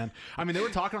chance, man. I mean, they were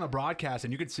talking on the broadcast,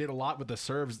 and you could see it a lot with the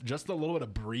serves. Just a little bit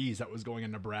of breeze that was going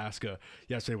in Nebraska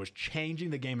yesterday was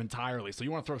changing the game entirely. So you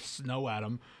want to throw snow at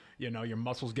them, your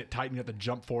muscles get tight and you have to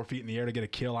jump 4 feet in the air to get a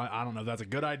kill. I don't know if that's a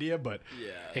good idea, but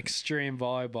extreme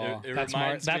volleyball.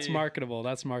 That's marketable.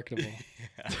 That's marketable.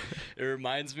 It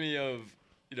reminds me of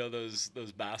those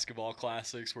basketball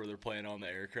classics where they're playing on the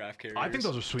aircraft carriers. I think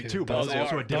those are sweet too, but it's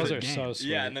also a different game. So sweet.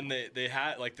 Yeah, and then they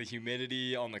had like the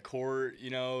humidity on the court,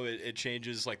 it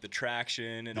changes like the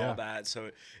traction and all that.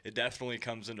 So it definitely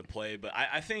comes into play. But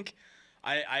I think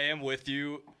I am with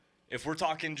you. If we're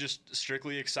talking just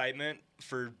strictly excitement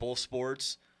for both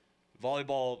sports,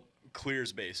 volleyball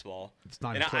clears baseball. It's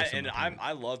not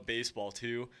I love baseball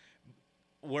too.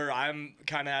 Where I'm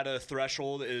kind of at a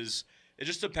threshold is it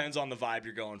just depends on the vibe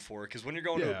you're going for. Because when you're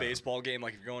going to a baseball game,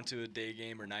 like if you're going to a day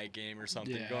game or night game or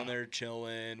something, you're going there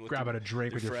chilling, grabbing a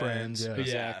drink with your friends. Yeah.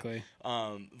 Exactly.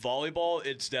 Volleyball,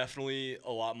 it's definitely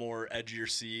a lot more edge of your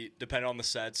seat, depending on the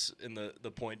sets and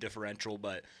the point differential.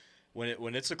 But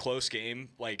when it's a close game,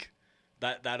 like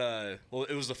that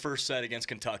it was the first set against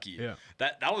Kentucky. Yeah.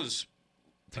 That was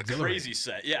a crazy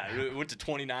set. Yeah, it went to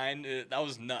 29. That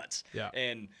was nuts. Yeah.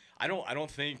 And I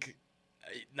don't think.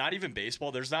 Not even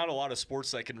baseball. There's not a lot of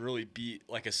sports that can really beat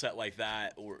like a set like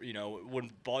that. Or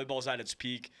when volleyball's at its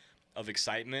peak of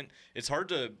excitement, it's hard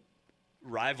to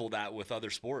rival that with other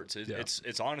sports.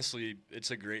 It's honestly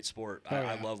a great sport.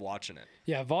 I love watching it.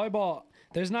 Yeah, volleyball.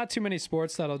 There's not too many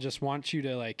sports that'll just want you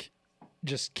to like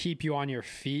just keep you on your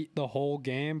feet the whole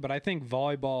game, but I think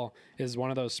volleyball is one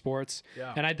of those sports.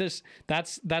 Yeah. And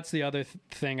that's the other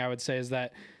thing I would say is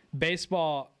that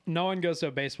baseball, no one goes to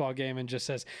a baseball game and just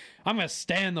says, I'm going to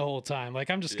stand the whole time. Like,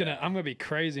 I'm going to be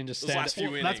crazy and just Those stand. last few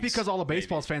That's innings, because all the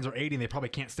baseballs fans are 80 and they probably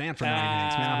can't stand for 9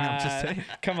 innings, man. I mean, I'm just saying.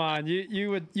 Come on.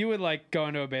 You would like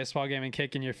going to a baseball game and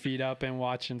kicking your feet up and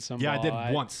watching some Yeah, ball. I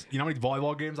did once. You know how many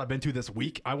volleyball games I've been to this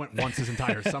week? I went once this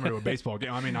entire summer to a baseball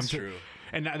game. I mean, I'm true.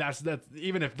 And that's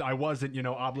even if I wasn't,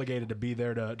 obligated to be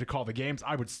there to call the games,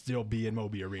 I would still be in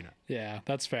Moby Arena. Yeah,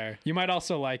 that's fair. You might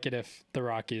also like it if the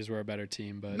Rockies were a better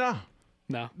team, but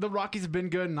No, the Rockies have been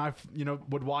good, and I've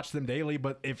would watch them daily.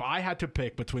 But if I had to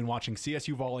pick between watching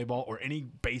CSU volleyball or any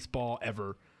baseball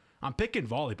ever, I'm picking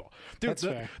volleyball. Dude, That's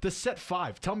fair. The set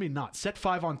 5, tell me not. Set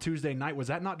 5 on Tuesday night, was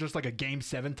that not just like a game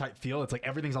 7 type feel? It's like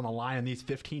everything's on the line in these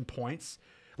 15 points.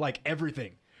 Like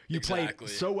everything. You played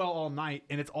so well all night,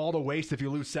 and it's all the waste if you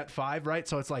lose set 5, right?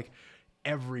 So it's like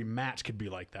every match could be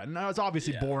like that. And it's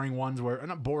obviously boring ones where,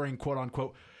 not boring, quote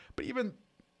unquote, but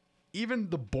even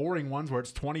the boring ones where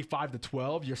it's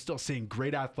 25-12, you're still seeing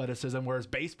great athleticism. Whereas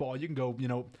baseball, you can go,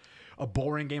 a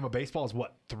boring game of baseball is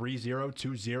what, 3-0,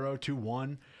 2-0,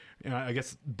 2-1. I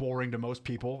guess boring to most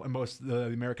people and most the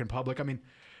American public. I mean,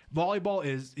 volleyball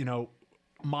is,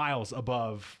 miles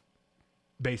above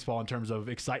baseball in terms of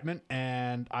excitement.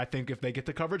 And I think if they get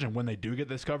the coverage, and when they do get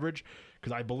this coverage,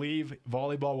 because I believe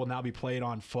volleyball will now be played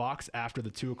on Fox after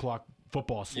the 2:00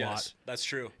 football slot. Yes, that's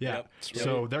true. Yeah. Yep.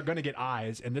 So they're going to get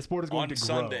eyes, and this sport is going to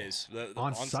grow. Sundays.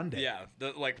 On Sunday. Yeah.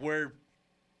 Where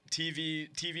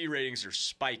TV ratings are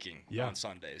spiking on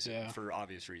Sundays for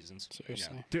obvious reasons.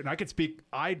 Seriously. Yeah. Dude, and I could speak.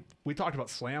 We talked about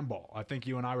slam ball. I think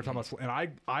you and I were talking about,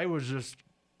 and I was just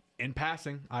in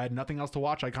passing. I had nothing else to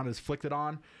watch. I kind of just flicked it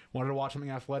on, wanted to watch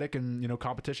something athletic and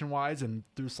competition wise, and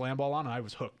threw slam ball on, and I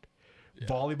was hooked. Yeah.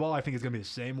 Volleyball, I think, is going to be the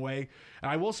same way.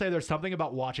 And I will say there's something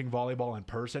about watching volleyball in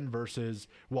person versus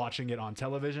watching it on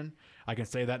television. I can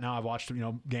say that now. I've watched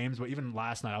games, but even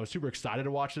last night I was super excited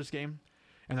to watch this game.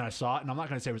 And then I saw it, and I'm not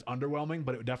going to say it was underwhelming,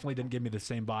 but it definitely didn't give me the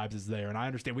same vibes as there. And I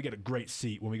understand we get a great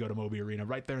seat when we go to Moby Arena,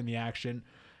 right there in the action.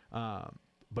 But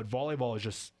volleyball is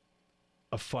just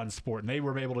a fun sport, and they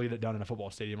were able to get it done in a football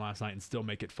stadium last night and still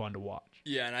make it fun to watch.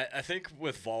 Yeah, and I think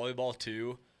with volleyball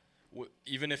too,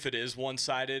 even if it is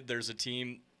one-sided, there's a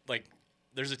team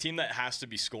that has to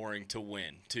be scoring to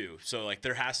win too. So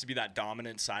there has to be that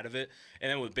dominant side of it. And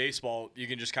then with baseball, you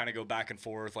can just kind of go back and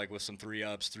forth with some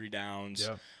 3-ups, 3 downs.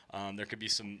 Yeah. There could be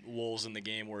some lulls in the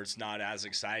game where it's not as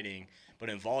exciting. But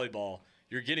in volleyball,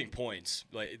 you're getting points.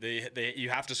 You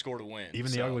have to score to win.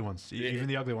 Even the ugly ones. Even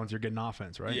the ugly ones, you're getting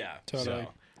offense, right? Yeah, totally.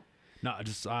 So. No,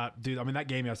 just dude. I mean, that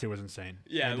game yesterday was insane.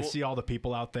 Yeah, and to see all the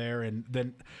people out there, and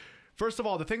then. First of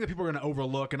all, the thing that people are going to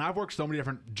overlook, and I've worked so many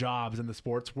different jobs in the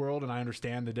sports world, and I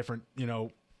understand the different,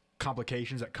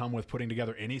 complications that come with putting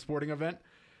together any sporting event,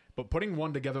 but putting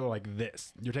one together like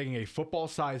this, you're taking a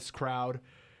football-sized crowd,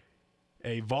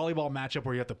 a volleyball matchup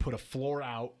where you have to put a floor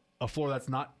out, a floor that's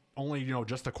not only,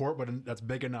 just the court, but that's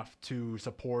big enough to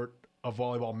support a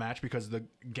volleyball match because the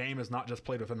game is not just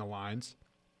played within the lines.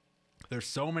 There's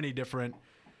so many different,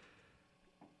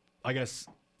 I guess,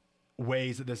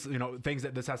 ways that this, things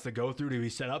that this has to go through to be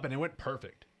set up, and it went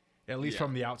perfect. At least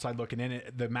from the outside looking in,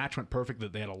 the match went perfect.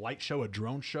 That they had a light show, a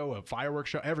drone show, a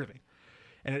fireworks show, everything.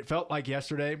 And it felt like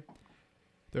yesterday,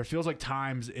 there feels like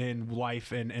times in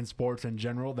life and sports in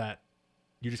general that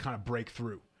you just kind of break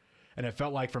through. And it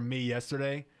felt like for me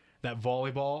yesterday, that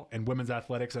volleyball and women's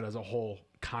athletics as a whole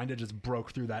kind of just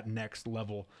broke through that next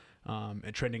level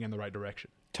and trending in the right direction.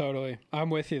 Totally.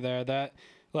 I'm with you there. That,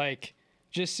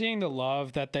 just seeing the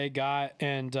love that they got,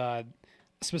 and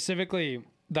specifically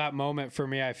that moment for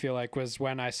me, I feel like was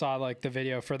when I saw the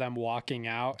video for them walking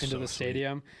out into the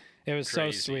stadium. It was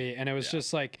Crazy. so sweet, and it was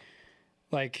just like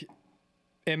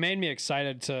it made me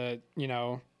excited to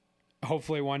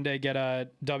hopefully one day get a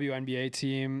WNBA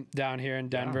team down here in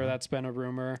Denver. That's been a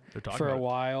rumor for a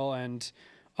while, and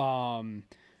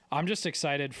I'm just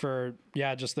excited for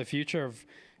just the future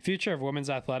of women's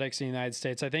athletics in the United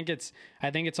States. I think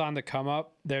it's on the come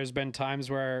up. There's been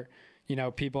times where,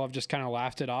 people have just kind of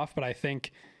laughed it off, but I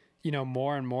think,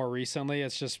 more and more recently,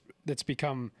 it's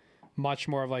become much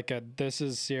more of this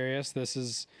is serious. This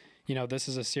is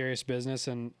a serious business,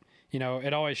 and,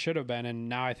 it always should have been. And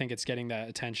now I think it's getting that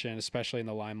attention, especially in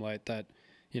the limelight that,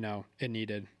 it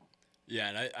needed. Yeah.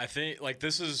 And I think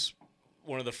this is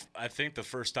one of the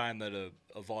first time that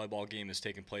a volleyball game is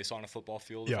taking place on a football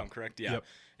field, if I'm correct. Yeah. Yep.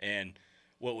 And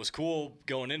what was cool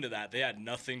going into that, they had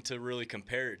nothing to really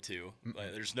compare it to.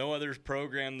 There's no other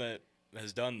program that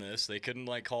has done this. They couldn't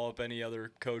call up any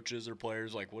other coaches or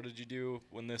players what did you do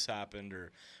when this happened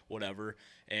or whatever.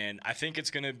 And I think it's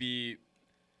going to be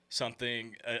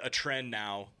something, a trend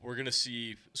now. We're going to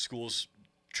see schools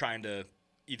trying to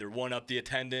either one up the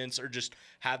attendance or just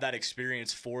have that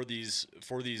experience for these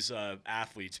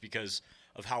athletes because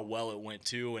of how well it went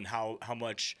too and how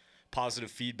much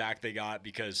positive feedback they got.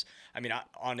 Because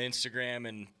on Instagram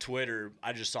and Twitter,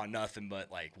 I just saw nothing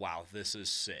but like, wow, this is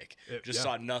sick.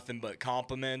 Saw nothing but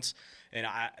compliments. And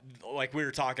like we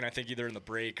were talking, I think either in the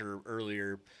break or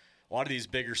earlier, a lot of these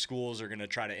bigger schools are going to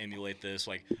try to emulate this.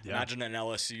 Like, imagine an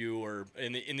LSU or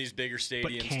in these bigger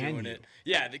stadiums doing it.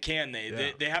 Yeah,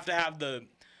 they have to have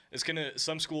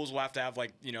some schools will have to have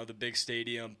like, the big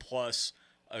stadium plus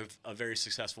a very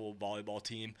successful volleyball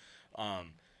team.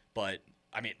 But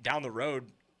down the road,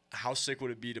 how sick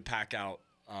would it be to pack out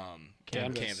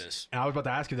canvas? And I was about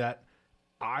to ask you that.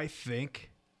 I think,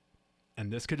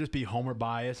 and this could just be homer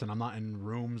bias, and I'm not in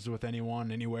rooms with anyone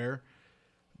anywhere,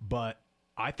 but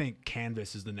I think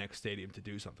canvas is the next stadium to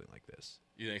do something like this.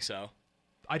 You think so?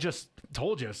 I just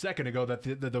told you a second ago that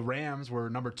the Rams were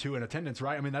number 2 in attendance,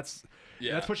 right? That's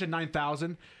pushing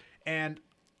 9,000. And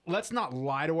let's not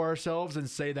lie to ourselves and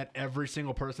say that every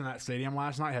single person in that stadium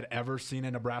last night had ever seen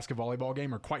a Nebraska volleyball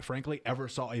game or, quite frankly, ever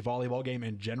saw a volleyball game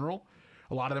in general.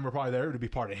 A lot of them were probably there to be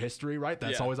part of history, right?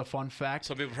 That's always a fun fact.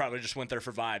 Some people probably just went there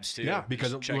for vibes, too. Yeah,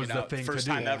 because it was the thing First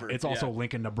to do. time ever. It's also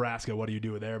Lincoln, Nebraska. What do you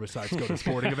do there besides go to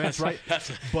sporting events, right?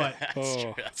 That's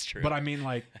true.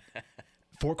 But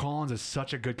Fort Collins is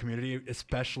such a good community,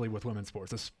 especially with women's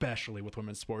sports.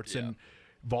 And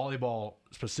volleyball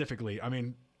specifically.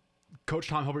 Coach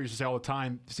Tom Hilbert used to say all the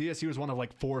time, CSU is one of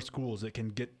like 4 schools that can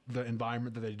get the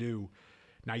environment that they do.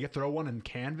 Now you throw one in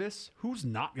canvas, who's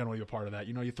not going to be a part of that?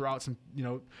 You throw out some,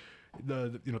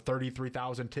 the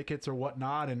 33,000 tickets or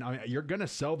whatnot, and you're going to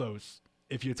sell those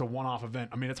if it's a one-off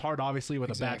event. It's hard obviously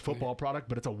with a bad football product,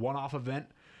 but it's a one-off event.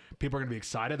 People are going to be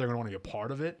excited. They're going to want to be a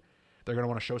part of it. They're going to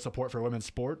want to show support for women's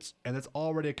sports, and it's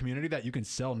already a community that you can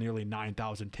sell nearly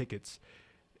 9,000 tickets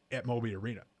at Moby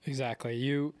Arena.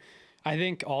 Exactly. I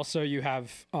think also you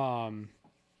have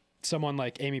someone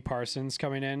like Amy Parsons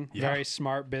coming in, very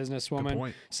smart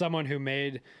businesswoman, someone who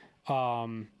made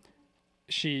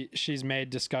she's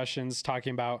made discussions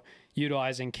talking about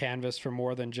utilizing canvas for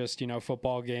more than just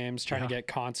football games, trying to get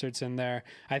concerts in there.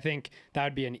 I think that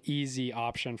would be an easy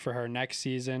option for her next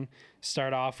season.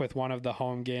 Start off with one of the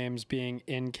home games being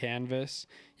in canvas.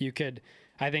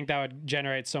 I think that would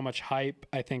generate so much hype.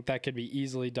 I think that could be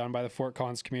easily done by the Fort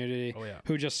Collins community,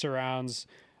 who just surrounds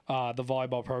the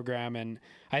volleyball program. And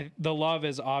the love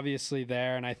is obviously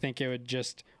there, and I think it would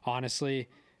just honestly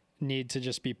need to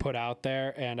just be put out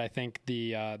there, and I think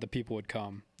the people would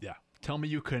come. Yeah. Tell me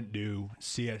you couldn't do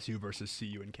CSU versus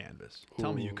CU in canvas.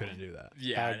 Tell me you couldn't do that.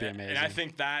 Yeah, that would be amazing. And I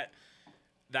think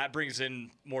that brings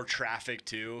in more traffic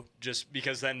too, just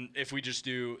because then if we just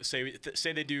do say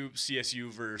they do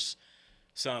CSU versus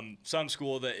some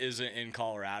school that isn't in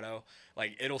Colorado,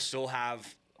 like it'll still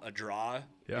have a draw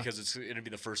because it's going to be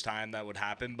the first time that would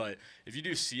happen. But if you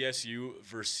do CSU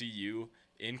versus CU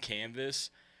in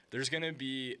canvas, there's going to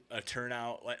be a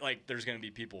turnout. Like there's going to be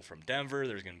people from Denver.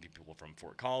 There's going to be people from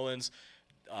Fort Collins,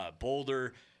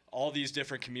 Boulder, all these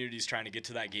different communities trying to get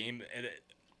to that game. And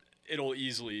it'll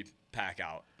easily pack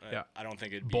out. I don't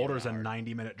think it'd be Boulder's a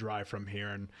 90-minute drive from here,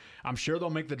 and I'm sure they'll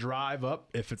make the drive up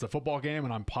if it's a football game,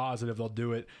 and I'm positive they'll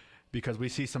do it because we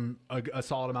see a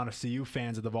solid amount of CU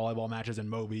fans at the volleyball matches in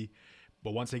Moby.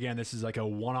 But once again, this is like a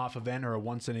one-off event or a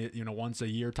once a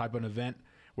year type of event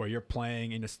where you're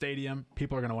playing in a stadium.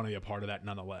 People are going to want to be a part of that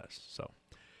nonetheless. So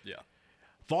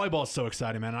volleyball is so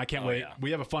exciting, man. I can't wait. Yeah.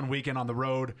 We have a fun weekend on the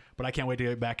road, but I can't wait to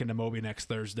get back into Moby next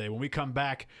Thursday. When we come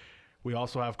back, we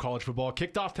also have college football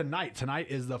kicked off tonight. Tonight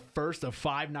is the first of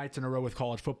 5 nights in a row with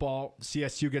college football.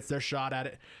 CSU gets their shot at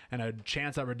it and a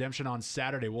chance at redemption on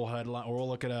Saturday. We'll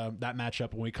look at that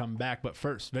matchup when we come back. But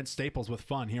first, Vince Staples with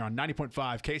fun here on 90.5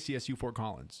 KCSU Fort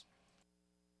Collins.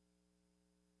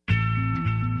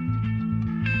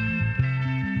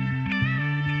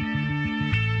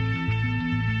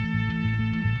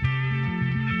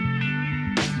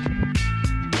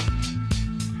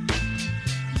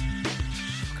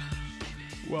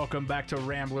 Welcome back to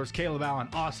Ramblers. Kaleb Allen,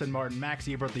 Austin Martin, Max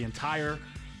Ebert, the entire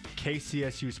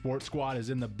KCSU sports squad is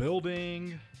in the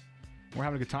building. We're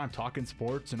having a good time talking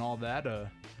sports and all that.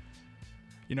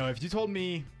 If you told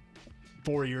me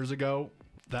 4 years ago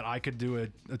that I could do a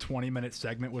 20-minute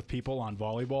segment with people on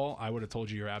volleyball, I would have told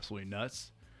you you're absolutely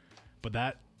nuts. But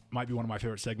that might be one of my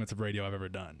favorite segments of radio I've ever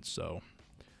done. So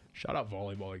shout out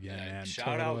volleyball again, man.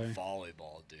 Shout out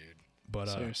volleyball, dude. But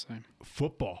seriously,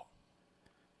 football.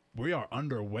 We are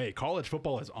underway. College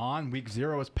football is on. Week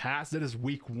 0 is past. It is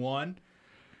week 1.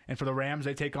 And for the Rams,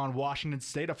 they take on Washington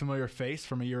State, a familiar face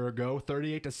from a year ago.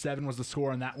 38-7 was the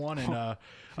score in that one, and a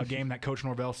game that Coach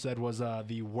Norvell said was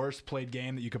the worst played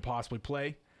game that you could possibly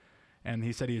play. And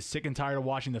he said he is sick and tired of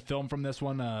watching the film from this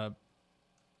one, and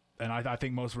I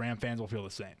think most Ram fans will feel the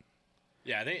same.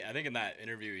 Yeah, I think in that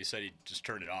interview he said he just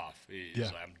turned it off. He's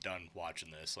like, I'm done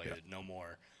watching this. No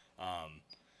more.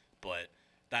 But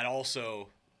that also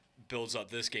builds up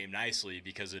this game nicely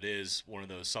because it is one of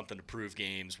those something to prove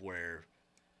games where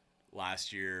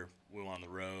last year we went on the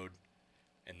road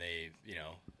and they,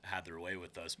 had their way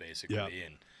with us basically. Yeah.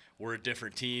 And we're a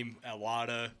different team. A lot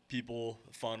of people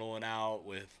funneling out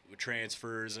with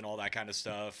transfers and all that kind of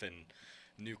stuff and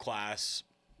new class.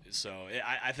 So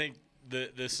I think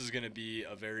this is going to be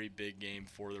a very big game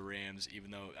for the Rams,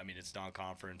 even though, it's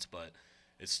non-conference, but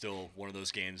it's still one of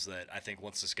those games that I think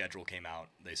once the schedule came out,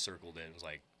 they circled it and was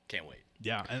like, can't wait.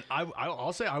 Yeah, and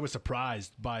I'll say I was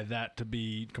surprised by that, to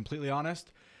be completely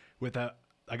honest, with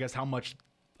how much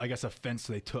offense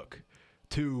they took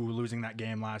to losing that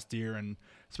game last year, and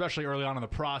especially early on in the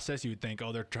process, you would think,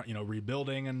 they're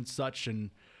rebuilding and such,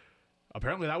 and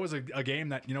apparently that was a game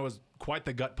that was quite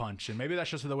the gut punch, and maybe that's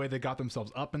just the way they got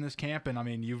themselves up in this camp.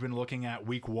 And you've been looking at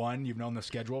week 1, you've known the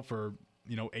schedule for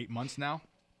 8 months now.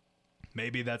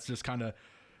 Maybe that's just kind of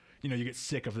you get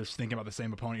sick of this thinking about the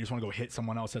same opponent. You just want to go hit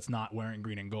someone else that's not wearing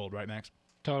green and gold, right, Max?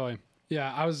 Totally.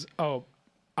 Yeah, I was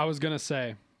gonna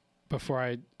say before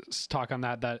I talk on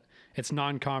that it's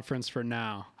non-conference for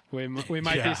now. We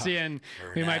might be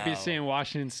seeing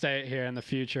Washington State here in the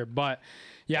future, but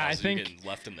yeah, I think getting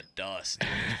left in the dust.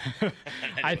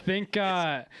 I think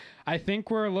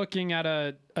we're looking at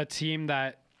a team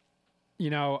that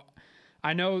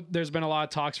I know there's been a lot of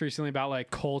talks recently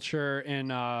about culture in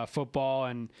football,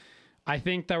 and I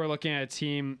think that we're looking at a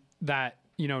team that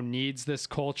needs this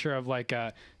culture of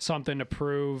something to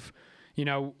prove.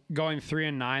 Going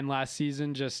 3-9 last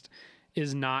season just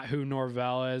is not who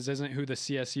Norvell is, isn't who the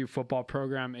CSU football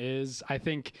program is. I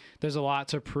think there's a lot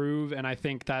to prove, and I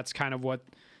think that's kind of what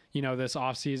this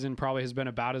offseason probably has been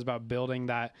about, is about building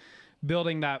that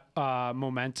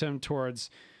momentum towards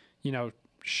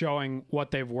showing what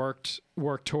they've worked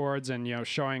towards, and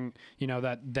showing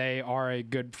that they are a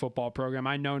good football program.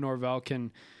 I know Norvell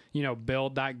can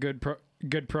build that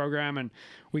good program, and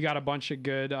we got a bunch of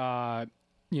good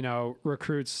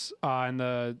recruits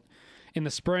in the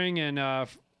spring and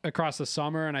across the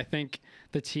summer, and I think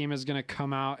the team is going to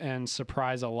come out and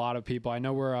surprise a lot of people. I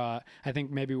know I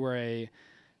think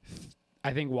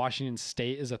Washington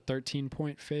State is a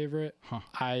 13-point favorite.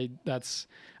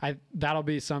 That'll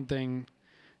be something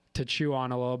to chew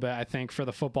on a little bit, I think, for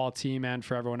the football team and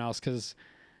for everyone else, because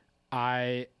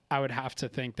I would have to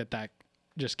think that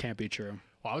just can't be true.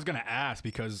 Well, I was going to ask,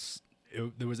 because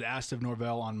it was asked of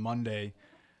Norvell on Monday.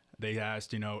 They asked,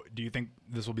 do you think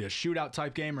this will be a shootout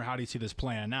type game, or how do you see this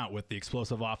playing out with the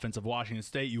explosive offense of Washington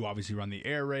State? You obviously run the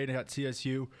air raid at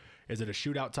CSU. Is it a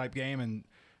shootout type game? And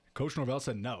Coach Norvell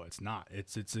said, no, it's not.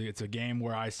 It's a game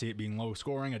where I see it being low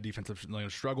scoring, a defensive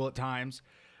struggle at times.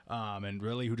 And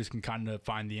really, who just can kind of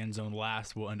find the end zone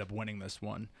last will end up winning this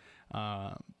one.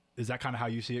 Is that kind of how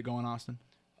you see it going, Austin?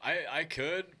 I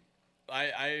could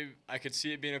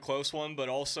see it being a close one, but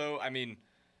also,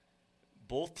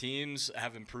 both teams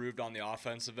have improved on the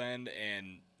offensive end,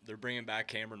 and they're bringing back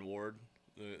Cameron Ward,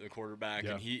 the quarterback,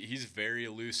 and he's very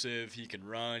elusive. He can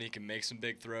run. He can make some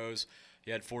big throws.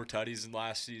 He had 4 tutties in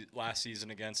last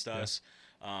season against us.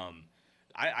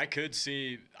 I could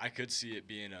see it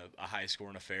being a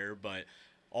high-scoring affair, but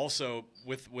also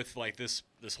with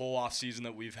this whole offseason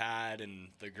that we've had and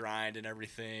the grind and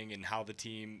everything and how the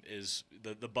team is,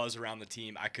 the buzz around the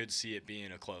team, I could see it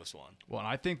being a close one. Well, and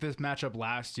I think this matchup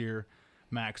last year,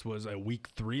 Max, was a week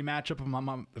 3 matchup,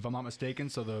 if I'm not mistaken.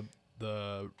 So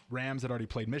the Rams had already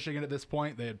played Michigan at this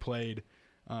point. They had played,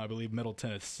 I believe, Middle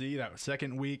Tennessee that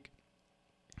second week.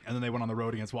 And then they went on the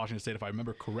road against Washington State, if I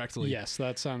remember correctly. Yes,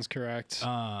 that sounds correct.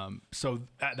 So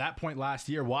at that point last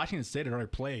year, Washington State had already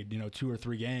played, 2 or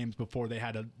 3 games before they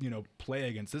had to, play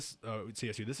against this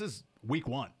CSU. This is week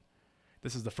 1.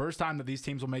 This is the first time that these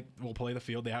teams will play the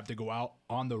field. They have to go out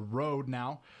on the road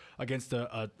now against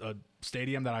a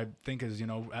stadium that I think is,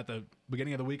 at the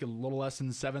beginning of the week, a little less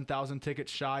than 7,000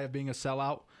 tickets shy of being a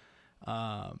sellout.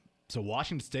 So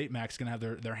Washington State, Max, is going to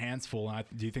have their hands full. And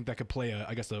do you think that could play,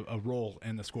 a role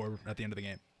in the score at the end of the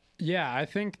game? Yeah, I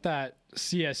think that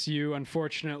CSU,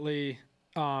 unfortunately,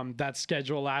 that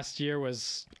schedule last year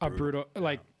was a brutal.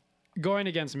 Going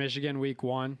against Michigan week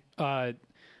 1,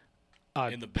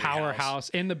 in the powerhouse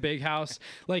in the big house.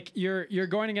 You're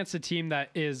going against a team that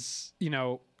is,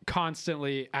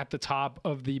 constantly at the top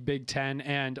of the Big Ten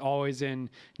and always in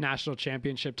national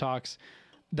championship talks.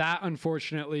 that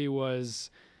unfortunately was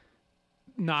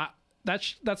not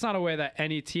that's not a way that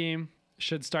any team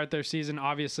should start their season.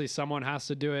 Obviously, someone has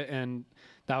to do it, and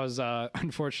that was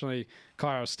unfortunately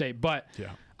Colorado State. But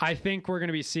I think we're going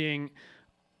to be seeing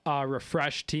a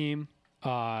refreshed team,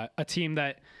 a team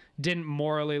that didn't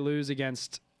morally lose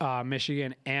against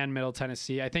Michigan and Middle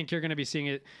Tennessee. I think you're going to be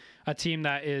seeing a team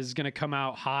that is going to come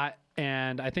out hot,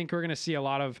 and I think we're going to see a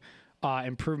lot of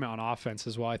improvement on offense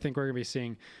as well. I think we're going to be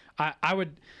seeing.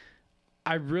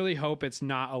 I really hope it's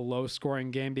not a low-scoring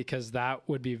game, because that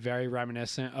would be very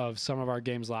reminiscent of some of our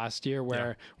games last year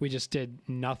where we just did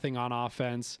nothing on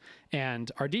offense,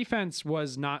 and our defense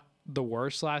was not the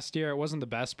worst last year. It wasn't the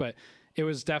best, but it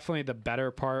was definitely the better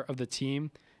part of the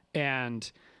team,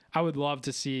 and I would love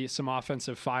to see some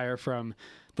offensive fire from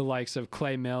the likes of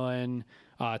Clay Millen,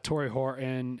 Torrey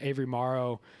Horton, Avery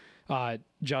Morrow,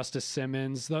 Justice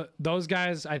Simmons. Those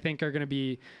guys, I think, are going to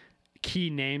be key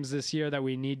names this year that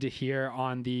we need to hear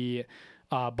on the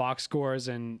box scores.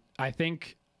 And I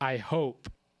hope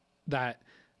that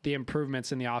the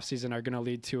improvements in the offseason are going to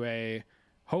lead to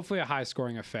hopefully a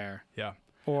high-scoring affair. Yeah.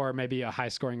 Or maybe a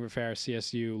high-scoring affair,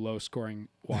 CSU, low-scoring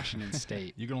Washington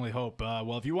State. You can only hope.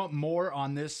 Well, if you want more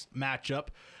on this matchup,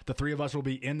 the three of us will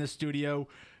be in the studio.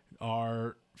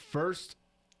 Our first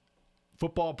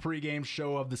football pregame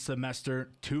show of the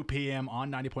semester, 2 p.m.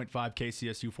 on 90.5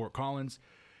 KCSU Fort Collins.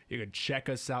 You can check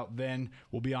us out then.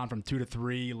 We'll be on from 2 to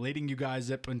 3, leading you guys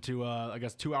up into,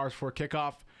 2 hours before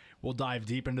kickoff. We'll dive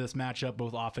deep into this matchup,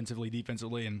 both offensively,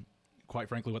 defensively, and quite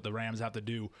frankly, what the Rams have to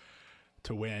do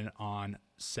to win on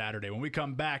Saturday. When we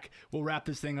come back, we'll wrap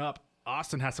this thing up.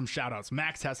 Austin has some shout-outs.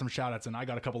 Max has some shout-outs, and I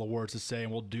got a couple of words to say,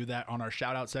 and we'll do that on our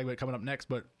shout-out segment coming up next.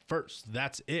 But first,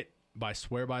 That's It by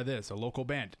Swear By This, a local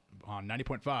band on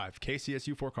 90.5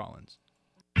 KCSU Fort Collins.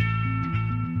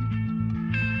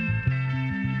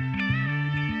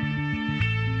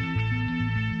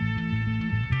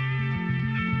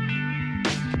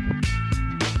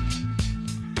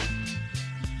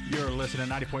 You're listening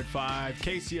to 90.5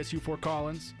 KCSU Fort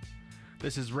Collins.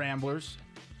 This is Ramblers.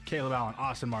 Kaleb Allen,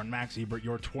 Austin Martin, Max Ebert,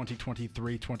 your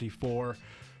 2023-24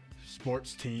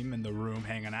 sports team in the room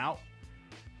hanging out.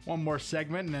 One more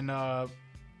segment, and then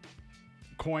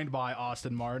coined by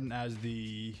Austin Martin as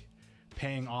the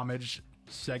paying homage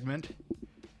segment.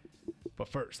 But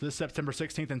first, this September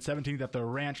 16th and 17th at the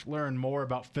Ranch, learn more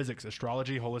about physics,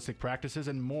 astrology, holistic practices,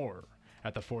 and more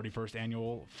at the 41st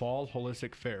Annual Fall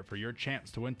Holistic Fair. For your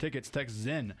chance to win tickets, text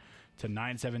ZEN to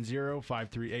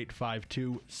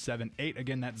 970-538-5278.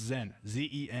 Again, that's ZEN,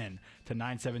 Z-E-N, to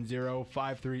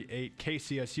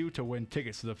 970-538-KCSU to win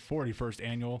tickets to the 41st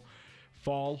Annual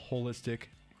Fall Holistic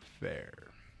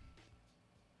Fair.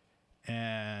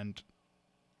 And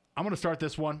I'm going to start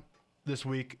this one this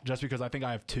week just because I think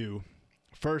I have two.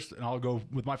 First, and I'll go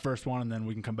with my first one, and then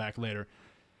we can come back later.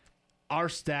 Our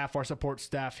staff, our support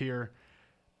staff here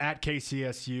at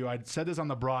KCSU, I said this on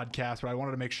the broadcast, but I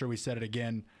wanted to make sure we said it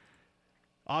again.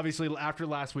 Obviously, after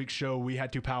last week's show, we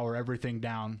had to power everything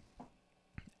down,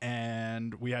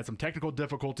 and we had some technical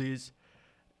difficulties,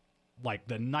 like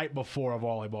the night before a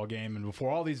volleyball game, and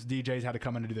before all these DJs had to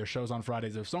come in to do their shows on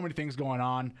Fridays. There's so many things going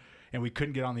on, and we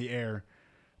couldn't get on the air.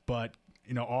 But,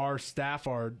 you know, our staff,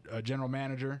 our general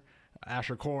manager,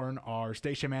 Asher Korn, our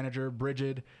station manager,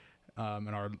 Bridget, and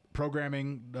our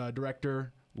programming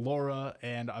director, Laura,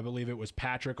 and I believe it was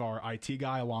Patrick, our IT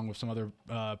guy, along with some other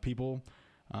people.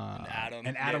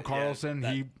 And Adam Carlson.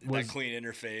 That, he was that clean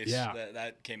interface. Yeah.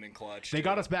 That came in clutch. They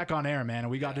got us back on air, man,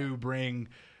 and we got to bring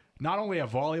not only a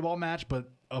volleyball match,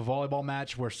 but a volleyball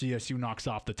match where CSU knocks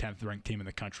off the 10th ranked team in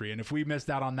the country. And if we missed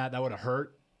out on that, that would have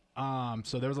hurt.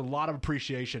 So there was a lot of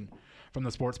appreciation from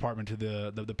the sports department to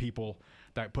the people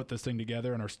that put this thing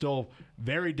together and are still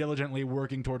very diligently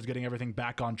working towards getting everything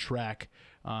back on track,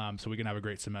 so we can have a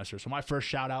great semester. So my first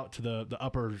shout out to the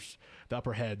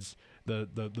upper heads,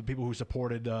 the people who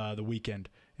supported the weekend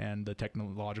and the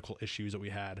technological issues that we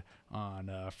had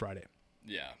on Friday.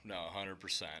 Yeah, no,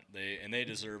 100%. They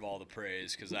deserve all the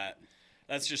praise, because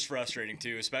that's just frustrating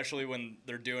too, especially when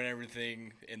they're doing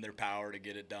everything in their power to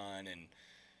get it done, and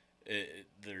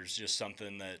there's just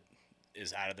something that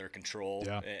is out of their control.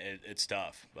 Yeah. It's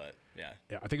tough, but yeah.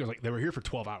 Yeah, I think it was like they were here for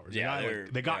 12 hours. Yeah,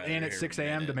 they got in at 6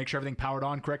 a.m. to make sure everything powered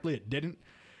on correctly. It didn't.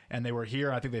 And they were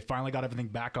here. I think they finally got everything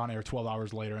back on air 12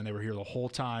 hours later, and they were here the whole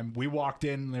time. We walked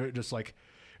in, and they were just like,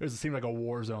 it seemed like a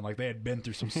war zone. Like they had been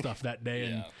through some stuff that day.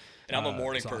 Yeah. And I'm a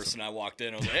morning person. Awesome. I walked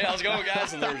in. I was like, "Hey, how's it going,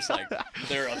 guys?" And they're just like,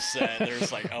 they're upset. They're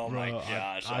just like, "Oh my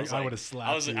gosh!" I would have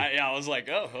slapped you. I was like,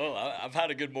 "Oh, I've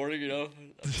had a good morning. You know,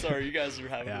 I'm sorry, you guys are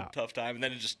having a tough time." And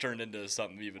then it just turned into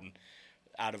something even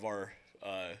out of our,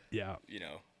 you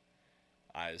know,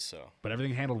 eyes. So, But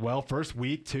everything handled well. First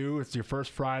week too. It's your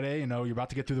first Friday. You know, you're about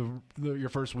to get through your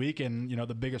first week, and you know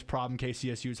the biggest problem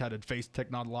KCSU's had to face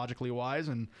technologically wise,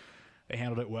 and they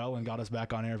handled it well and got us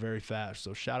back on air very fast.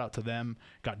 So shout out to them.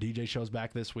 Got DJ shows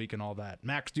back this week and all that.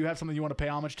 Max, do you have something you want to pay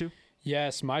homage to?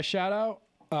 Yes, my shout out.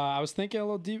 I was thinking a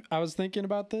little deep. I was thinking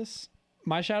about this.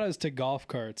 My shout out is to golf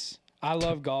carts. I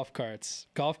love golf carts.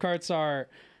 Golf carts are,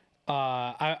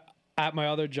 at my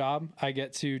other job, I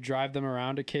get to drive them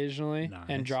around occasionally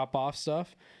and drop off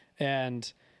stuff.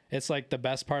 And it's like the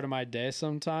best part of my day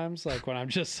sometimes. Like when I'm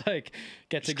just like,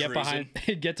 get behind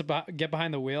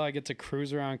the wheel. I get to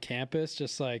cruise around campus,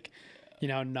 just like, you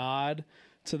know, nod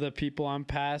to the people I'm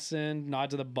passing, nod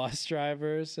to the bus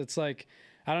drivers. It's like,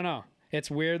 I don't know. It's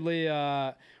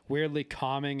weirdly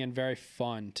calming and very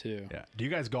fun too. Yeah. Do you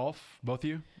guys golf, both of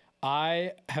you?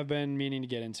 I have been meaning to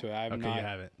get into it. You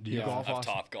haven't. Do you golf? I've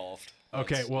top golfed.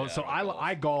 Okay, well, so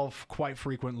I golf quite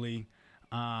frequently.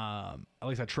 At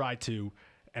least I try to,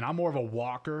 and I'm more of a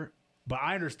walker. But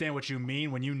I understand what you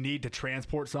mean when you need to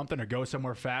transport something or go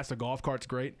somewhere fast. A golf cart's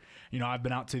great. You know, I've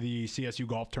been out to the CSU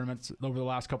golf tournaments over the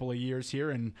last couple of years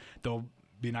here, and they'll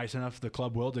be nice enough, the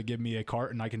club will, to give me a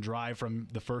cart, and I can drive from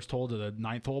the first hole to the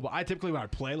ninth hole. But I typically, when I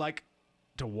play, like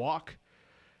to walk.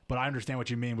 But I understand what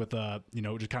you mean with, you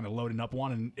know, just kind of loading up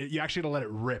one. And you actually got to let it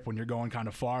rip when you're going kind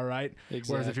of far, right?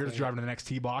 Exactly. Whereas if you're just driving to the next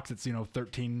tee box, it's, you know,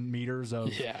 13 meters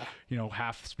of, you know,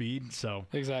 half speed. So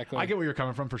exactly. I get where you're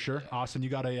coming from for sure. Yeah. Austin, you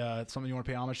got something you want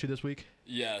to pay homage to this week?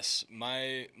 Yes.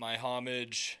 My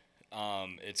homage,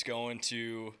 it's going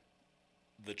to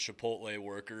the Chipotle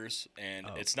workers, and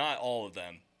it's not all of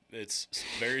them. It's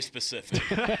very specific.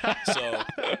 So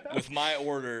with my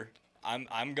order,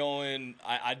 I'm going.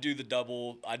 I do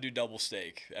double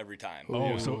steak every time.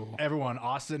 Oh, so everyone,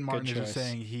 Austin Martin is just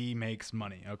saying he makes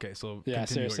money. Okay, so yeah,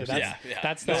 seriously,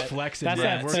 that's that flexing. That's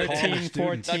that $13,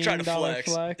 $14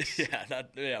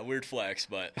 flex. Weird flex,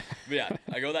 but yeah,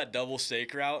 I go that double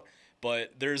steak route.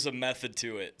 But there's a method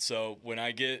to it. So when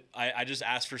I just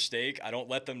ask for steak. I don't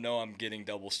let them know I'm getting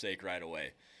double steak right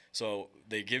away. So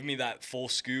they give me that full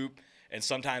scoop. And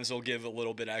sometimes they'll give a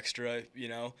little bit extra, you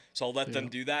know. So I'll let them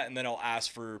do that, and then I'll ask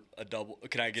for a double.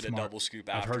 Can I get a double scoop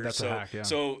after? I've heard that's a hack, yeah.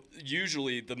 So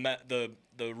usually the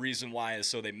reason why is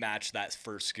so they match that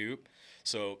first scoop.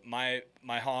 So my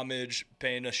homage,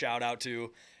 paying a shout out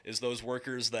to, is those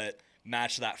workers that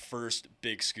match that first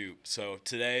big scoop. So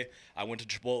today I went to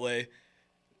Chipotle,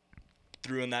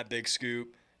 threw in that big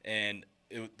scoop, and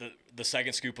the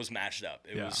second scoop was matched up.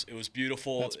 It was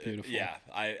beautiful. That's beautiful. Yeah,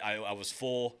 I was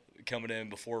full coming in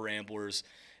before Ramblers,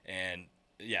 and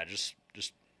yeah, just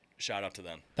shout out to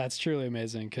them. That's truly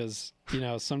amazing, because you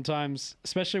know, sometimes,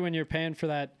 especially when you're paying for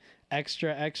that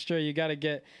extra, you got to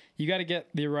get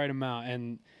the right amount,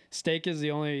 and steak is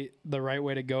the right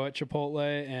way to go at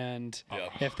Chipotle. And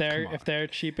if they're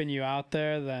cheaping you out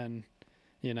there, then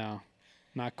you know,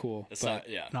 not cool. It's not,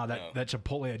 yeah. No, that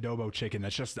Chipotle adobo chicken,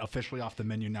 that's just officially off the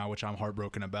menu now, which I'm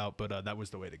heartbroken about, but that was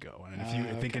the way to go. And if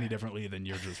you think any differently, then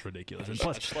you're just ridiculous. And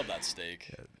plus, I just love that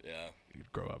steak. Yeah.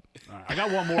 Grow up. All right, I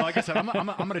got one more. Like I said, I'm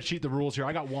going to cheat the rules here.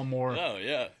 I got one more. Oh,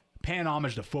 yeah. Paying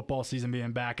homage to football season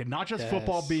being back, and not just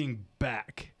football being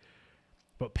back,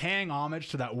 but paying homage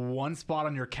to that one spot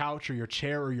on your couch or your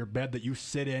chair or your bed that you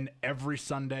sit in every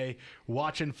Sunday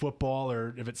watching football,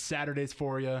 or if it's Saturdays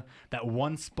for you, that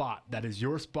one spot that is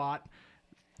your spot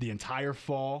the entire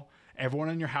fall. Everyone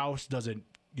in your house doesn't,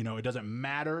 you know, it doesn't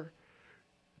matter.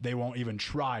 They won't even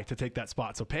try to take that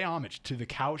spot. So pay homage to the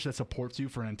couch that supports you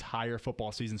for an entire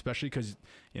football season, especially because,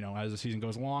 you know, as the season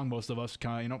goes along, most of us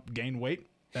kind of, you know, gain weight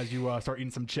as you start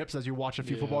eating some chips as you watch a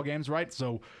few football games, right?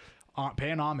 So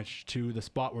paying homage to the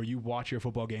spot where you watch your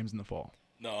football games in the fall.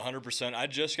 No, 100%. I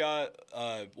just got,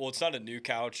 it's not a new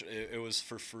couch. It was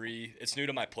for free. It's new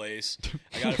to my place.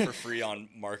 I got it for free on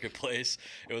Marketplace.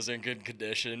 It was in good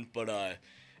condition, but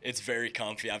it's very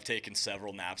comfy. I've taken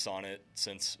several naps on it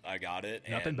since I got it.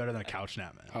 Nothing better than a couch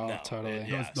nap, man. Oh, totally.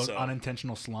 Those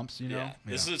unintentional slumps, you know? Yeah.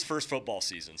 This is its first football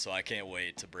season, so I can't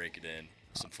wait to break it in.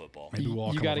 Some football.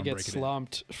 You got to get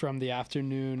slumped from the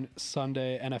afternoon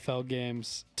Sunday NFL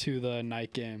games to the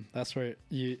night game. That's where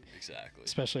exactly,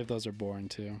 especially if those are boring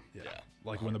too. Yeah,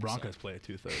 like 100%. When the Broncos play at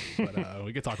 2:30. But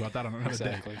we could talk about that on another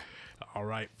day. All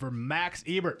right, for Max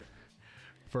Ebert,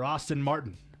 for Austin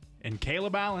Martin, and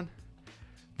Kaleb Allen,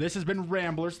 this has been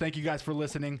Ramblers. Thank you guys for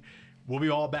listening. We'll be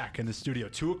all back in the studio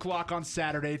 2:00 on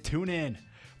Saturday. Tune in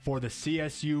for the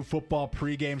CSU football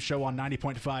pregame show on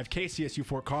 90.5 KCSU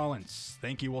Fort Collins.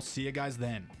 Thank you. We'll see you guys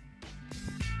then.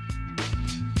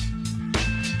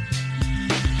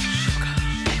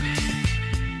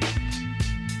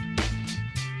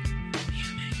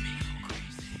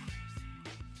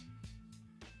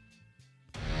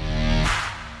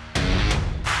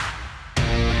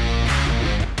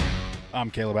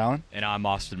 I'm Kaleb Allen. And I'm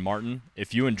Austin Martin.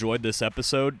 If you enjoyed this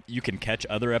episode, you can catch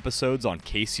other episodes on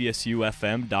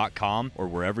kcsufm.com or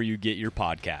wherever you get your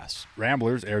podcasts.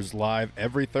 Ramblers airs live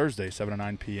every Thursday, 7 to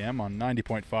 9 p.m. on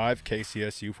 90.5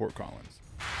 KCSU Fort Collins.